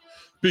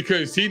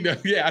 Because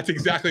that's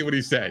exactly what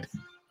he said.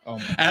 Oh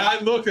my And I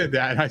looked at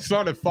that and I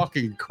started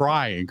fucking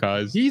crying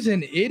because He's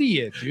an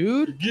idiot,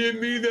 dude. give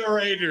me the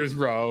Raiders,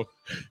 bro.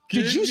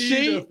 Did Give you me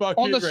see the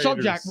fucking on the Raiders.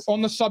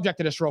 subject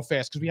of this real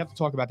fast because we have to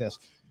talk about this?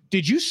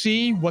 Did you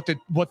see what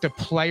the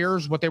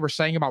players what they were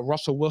saying about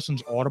Russell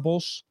Wilson's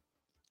audibles?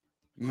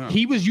 No.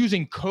 He was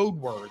using code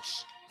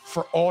words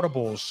for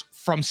audibles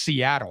from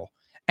Seattle,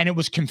 and it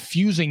was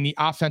confusing the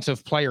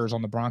offensive players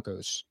on the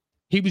Broncos.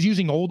 He was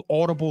using old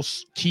audible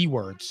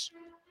keywords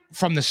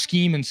from the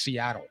scheme in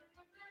Seattle.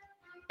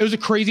 It was the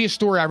craziest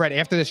story I read.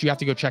 After this, you have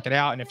to go check it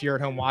out. And if you're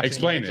at home watching,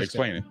 Explain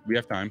it. We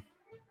have time.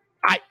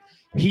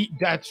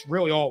 That's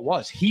really all it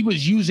was. He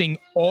was using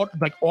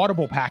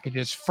audible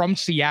packages from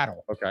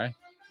Seattle, Okay.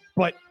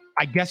 but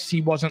I guess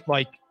it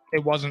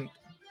wasn't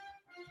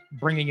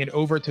bringing it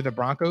over to the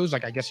Broncos.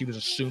 Like, I guess he was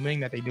assuming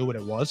that they knew what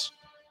it was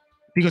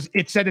because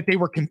it said that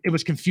it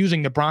was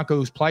confusing the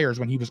Broncos players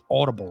when he was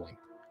audibling.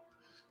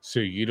 So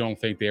you don't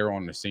think they're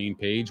on the same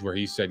page where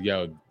he said,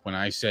 yo, when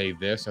I say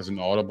this as an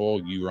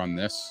audible, you run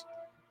this?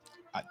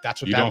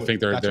 That's what You that don't was, think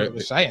that's what it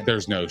was saying.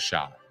 there's no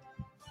shot.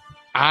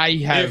 I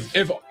have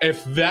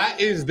If that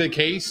is the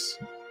case,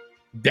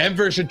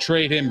 Denver should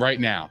trade him right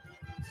now.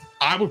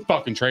 I would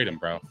fucking trade him,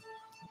 bro.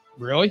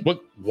 Really?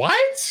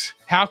 What?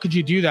 How could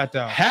you do that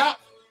though? How,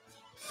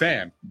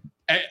 fam?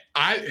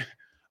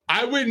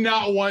 I would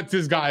not want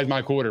this guy as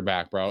my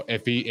quarterback, bro.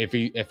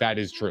 If that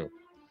is true,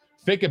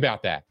 think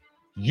about that.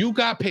 You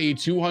got paid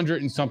 $200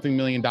 and something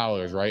million,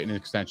 right, in an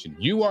extension.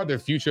 You are the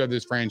future of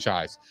this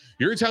franchise.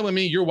 You're telling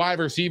me your wide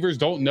receivers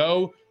don't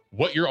know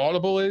what your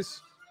audible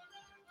is?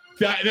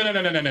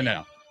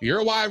 No.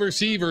 Your wide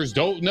receivers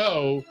don't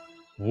know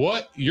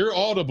what your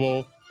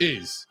audible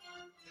is.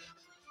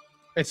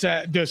 It's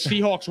the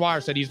Seahawks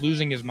wire said he's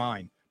losing his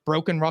mind.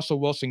 Broken Russell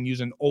Wilson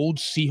using old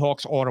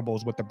Seahawks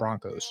audibles with the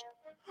Broncos.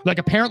 Like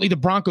apparently the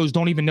Broncos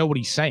don't even know what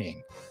he's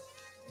saying.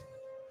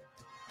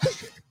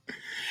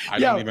 I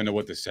don't even know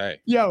what to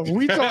say. Yo,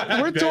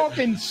 we're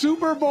talking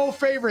Super Bowl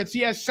favorites. He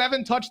has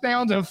 7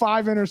 touchdowns and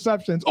 5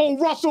 interceptions. Oh,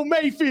 Russell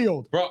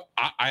Mayfield. Bro,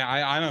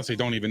 I honestly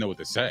don't even know what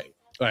to say.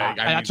 Like,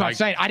 that's what I'm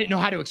saying. I didn't know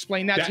how to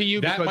explain that to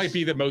you. That might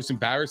be the most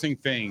embarrassing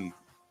thing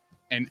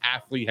an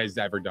athlete has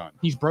ever done.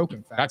 He's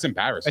broken. Fat. That's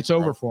embarrassing. It's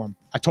over for him.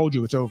 I told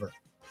you it's over.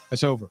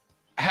 It's over.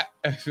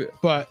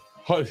 But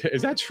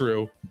is that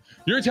true?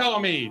 You're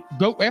telling me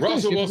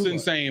Russell Wilson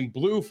saying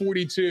blue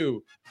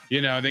 42,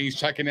 then he's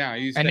checking out.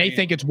 They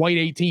think it's white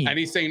 18. And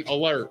he's saying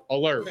alert,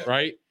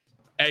 right?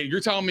 Hey,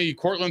 you're telling me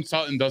Cortland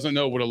Sutton doesn't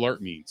know what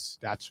alert means.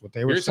 That's what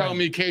they were saying. You're telling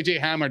me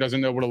KJ Hamler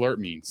doesn't know what alert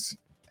means.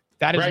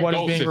 That is what is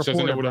being reported,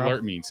 doesn't know what bro.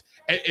 alert means.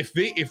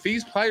 If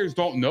these players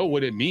don't know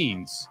what it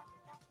means,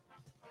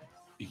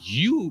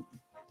 you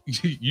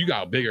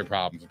got bigger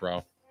problems,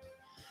 bro.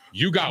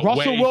 You got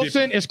Russell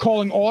Wilson is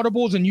calling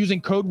audibles and using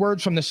code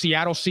words from the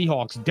Seattle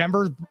Seahawks.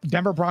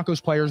 Denver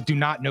Broncos players do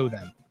not know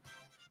them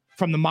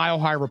from the Mile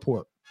High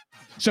Report.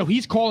 So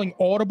he's calling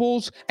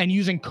audibles and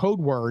using code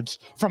words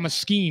from a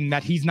scheme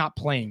that he's not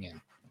playing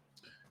in.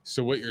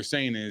 So what you're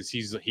saying is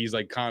he's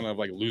like kind of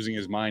like losing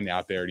his mind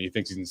out there, and he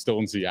thinks he's still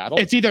in Seattle.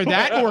 It's either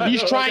that or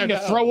he's trying to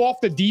throw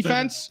off the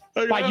defense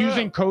by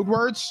using code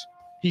words.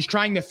 He's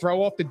trying to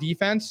throw off the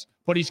defense,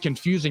 but he's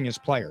confusing his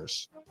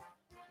players.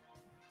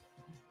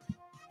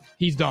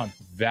 He's done.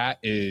 That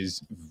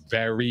is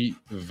very,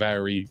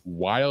 very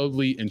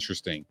wildly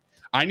interesting.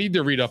 I need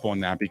to read up on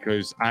that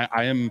because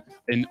I am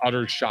in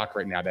utter shock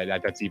right now that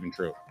that's even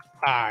true.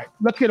 All right,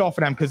 let's get off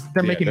of them because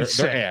they're making me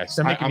sick.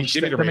 They're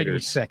making me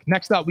sick.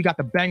 Next up, we got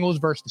the Bengals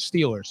versus the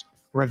Steelers.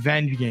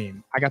 Revenge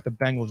game. I got the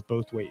Bengals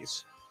both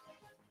ways.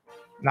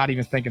 Not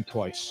even thinking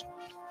twice.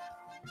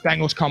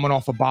 Bengals coming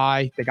off a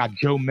bye. They got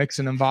Joe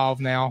Mixon involved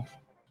now.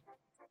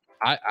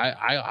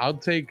 I'll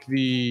take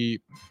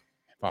the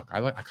fuck.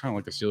 I kind of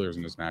like the Steelers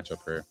in this matchup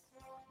here.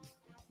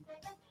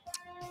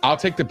 I'll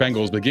take the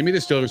Bengals, but give me the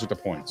Steelers with the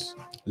points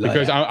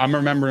because I'm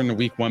remembering the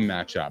Week 1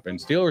 matchup, and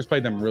Steelers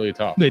played them really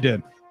tough. They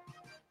did.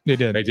 I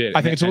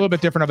think it's a little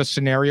bit different of a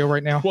scenario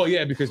right now. Well,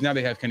 yeah, because now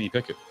they have Kenny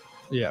Pickett.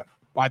 Yeah,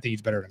 I think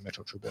he's better than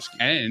Mitchell Trubisky.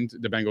 And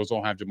the Bengals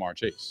don't have Jamar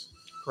Chase.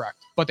 Correct,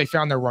 but they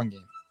found their run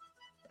game.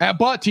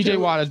 But TJ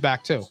Watt is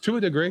back too, to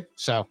a degree.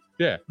 So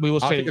yeah, we will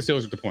see. I'll take the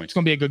Steelers with the points. It's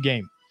going to be a good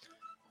game.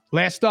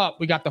 Last up,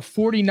 we got the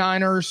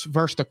 49ers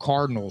versus the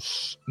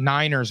Cardinals.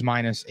 Niners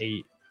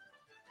 -8.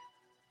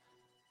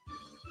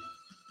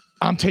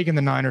 I'm taking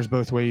the Niners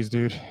both ways,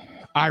 dude.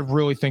 I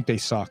really think they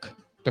suck,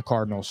 the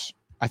Cardinals.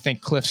 I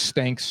think Cliff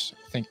stinks.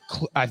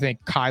 I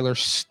think Kyler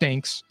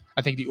stinks.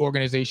 I think the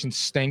organization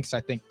stinks.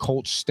 I think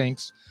Colts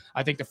stinks.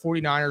 I think the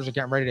 49ers are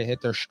getting ready to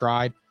hit their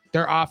stride.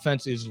 Their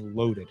offense is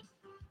loaded.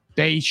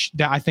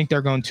 I think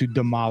they're going to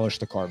demolish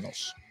the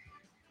Cardinals.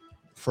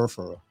 For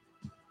real.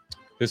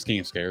 This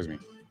game scares me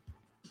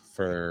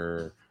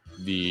for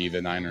the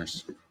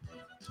Niners.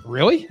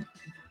 Really?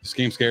 This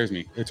game scares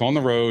me. It's on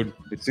the road.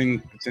 It's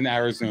in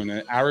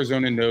Arizona.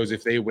 Arizona knows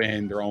if they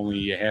win, they're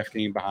only a half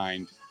game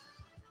behind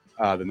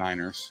the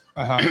Niners.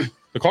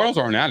 The Cardinals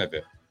aren't out of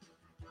it.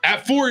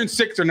 At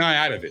 4-6, they're not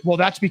out of it. Well,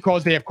 that's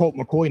because they have Colt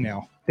McCoy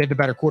now. They have the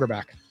better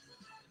quarterback.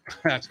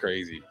 That's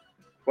crazy.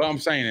 What I'm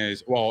saying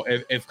is, well,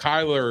 if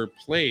Kyler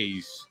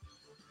plays,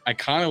 I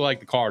kind of like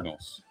the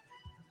Cardinals.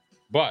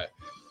 But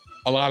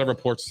a lot of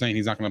reports saying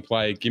he's not going to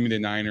play. Give me the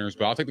Niners,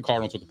 but I'll take the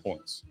Cardinals with the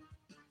points.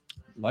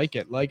 Like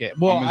it.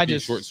 Well, I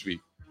just short and sweet.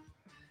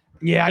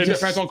 Yeah, it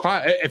depends on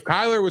Kyler. If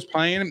Kyler was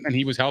playing and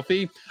he was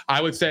healthy,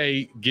 I would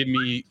say give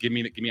me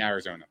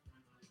Arizona.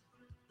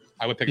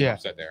 I would pick an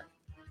upset there.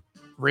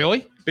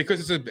 Really?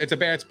 Because it's a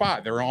bad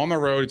spot. They're on the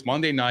road. It's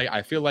Monday night.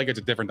 I feel like it's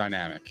a different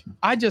dynamic.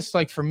 I just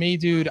like for me,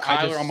 dude.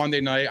 Kyler on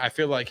Monday night. I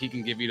feel like he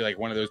can give you like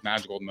one of those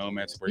magical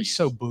moments where he's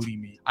so booty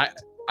meat.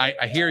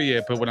 I hear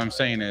you, but what I'm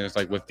saying is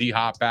like with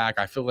D-Hop back,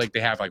 I feel like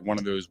they have like one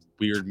of those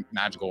weird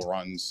magical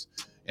runs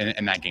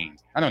in that game.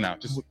 I don't know,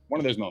 just one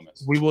of those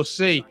moments. We will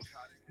see.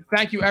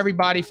 Thank you,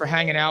 everybody, for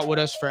hanging out with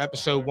us for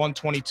episode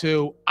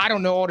 122. I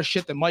don't know all the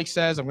shit that Mike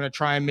says. I'm going to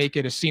try and make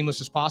it as seamless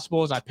as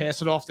possible as I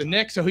pass it off to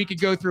Nick so he could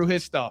go through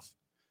his stuff.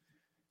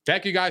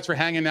 Thank you guys for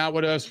hanging out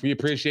with us. We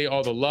appreciate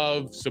all the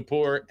love,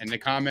 support, and the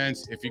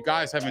comments. If you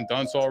guys haven't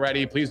done so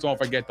already, please don't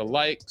forget to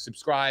like,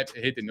 subscribe,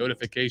 and hit the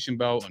notification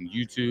bell on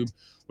YouTube.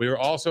 We are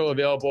also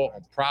available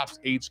on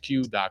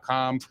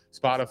propshq.com,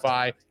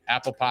 Spotify,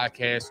 Apple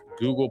Podcasts,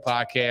 Google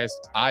Podcasts,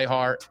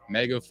 iHeart,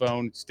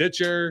 Megaphone,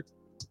 Stitcher,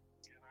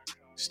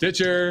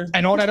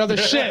 and all that other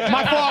shit.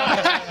 My fault.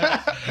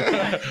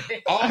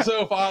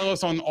 Also, follow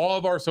us on all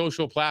of our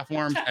social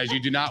platforms, as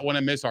you do not want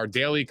to miss our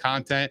daily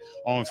content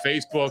on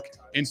Facebook,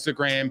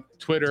 Instagram,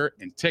 Twitter,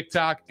 and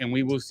TikTok. And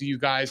we will see you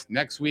guys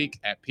next week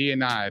at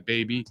P&I,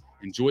 baby.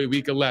 Enjoy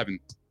week 11.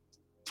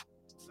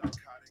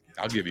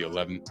 I'll give you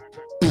 11.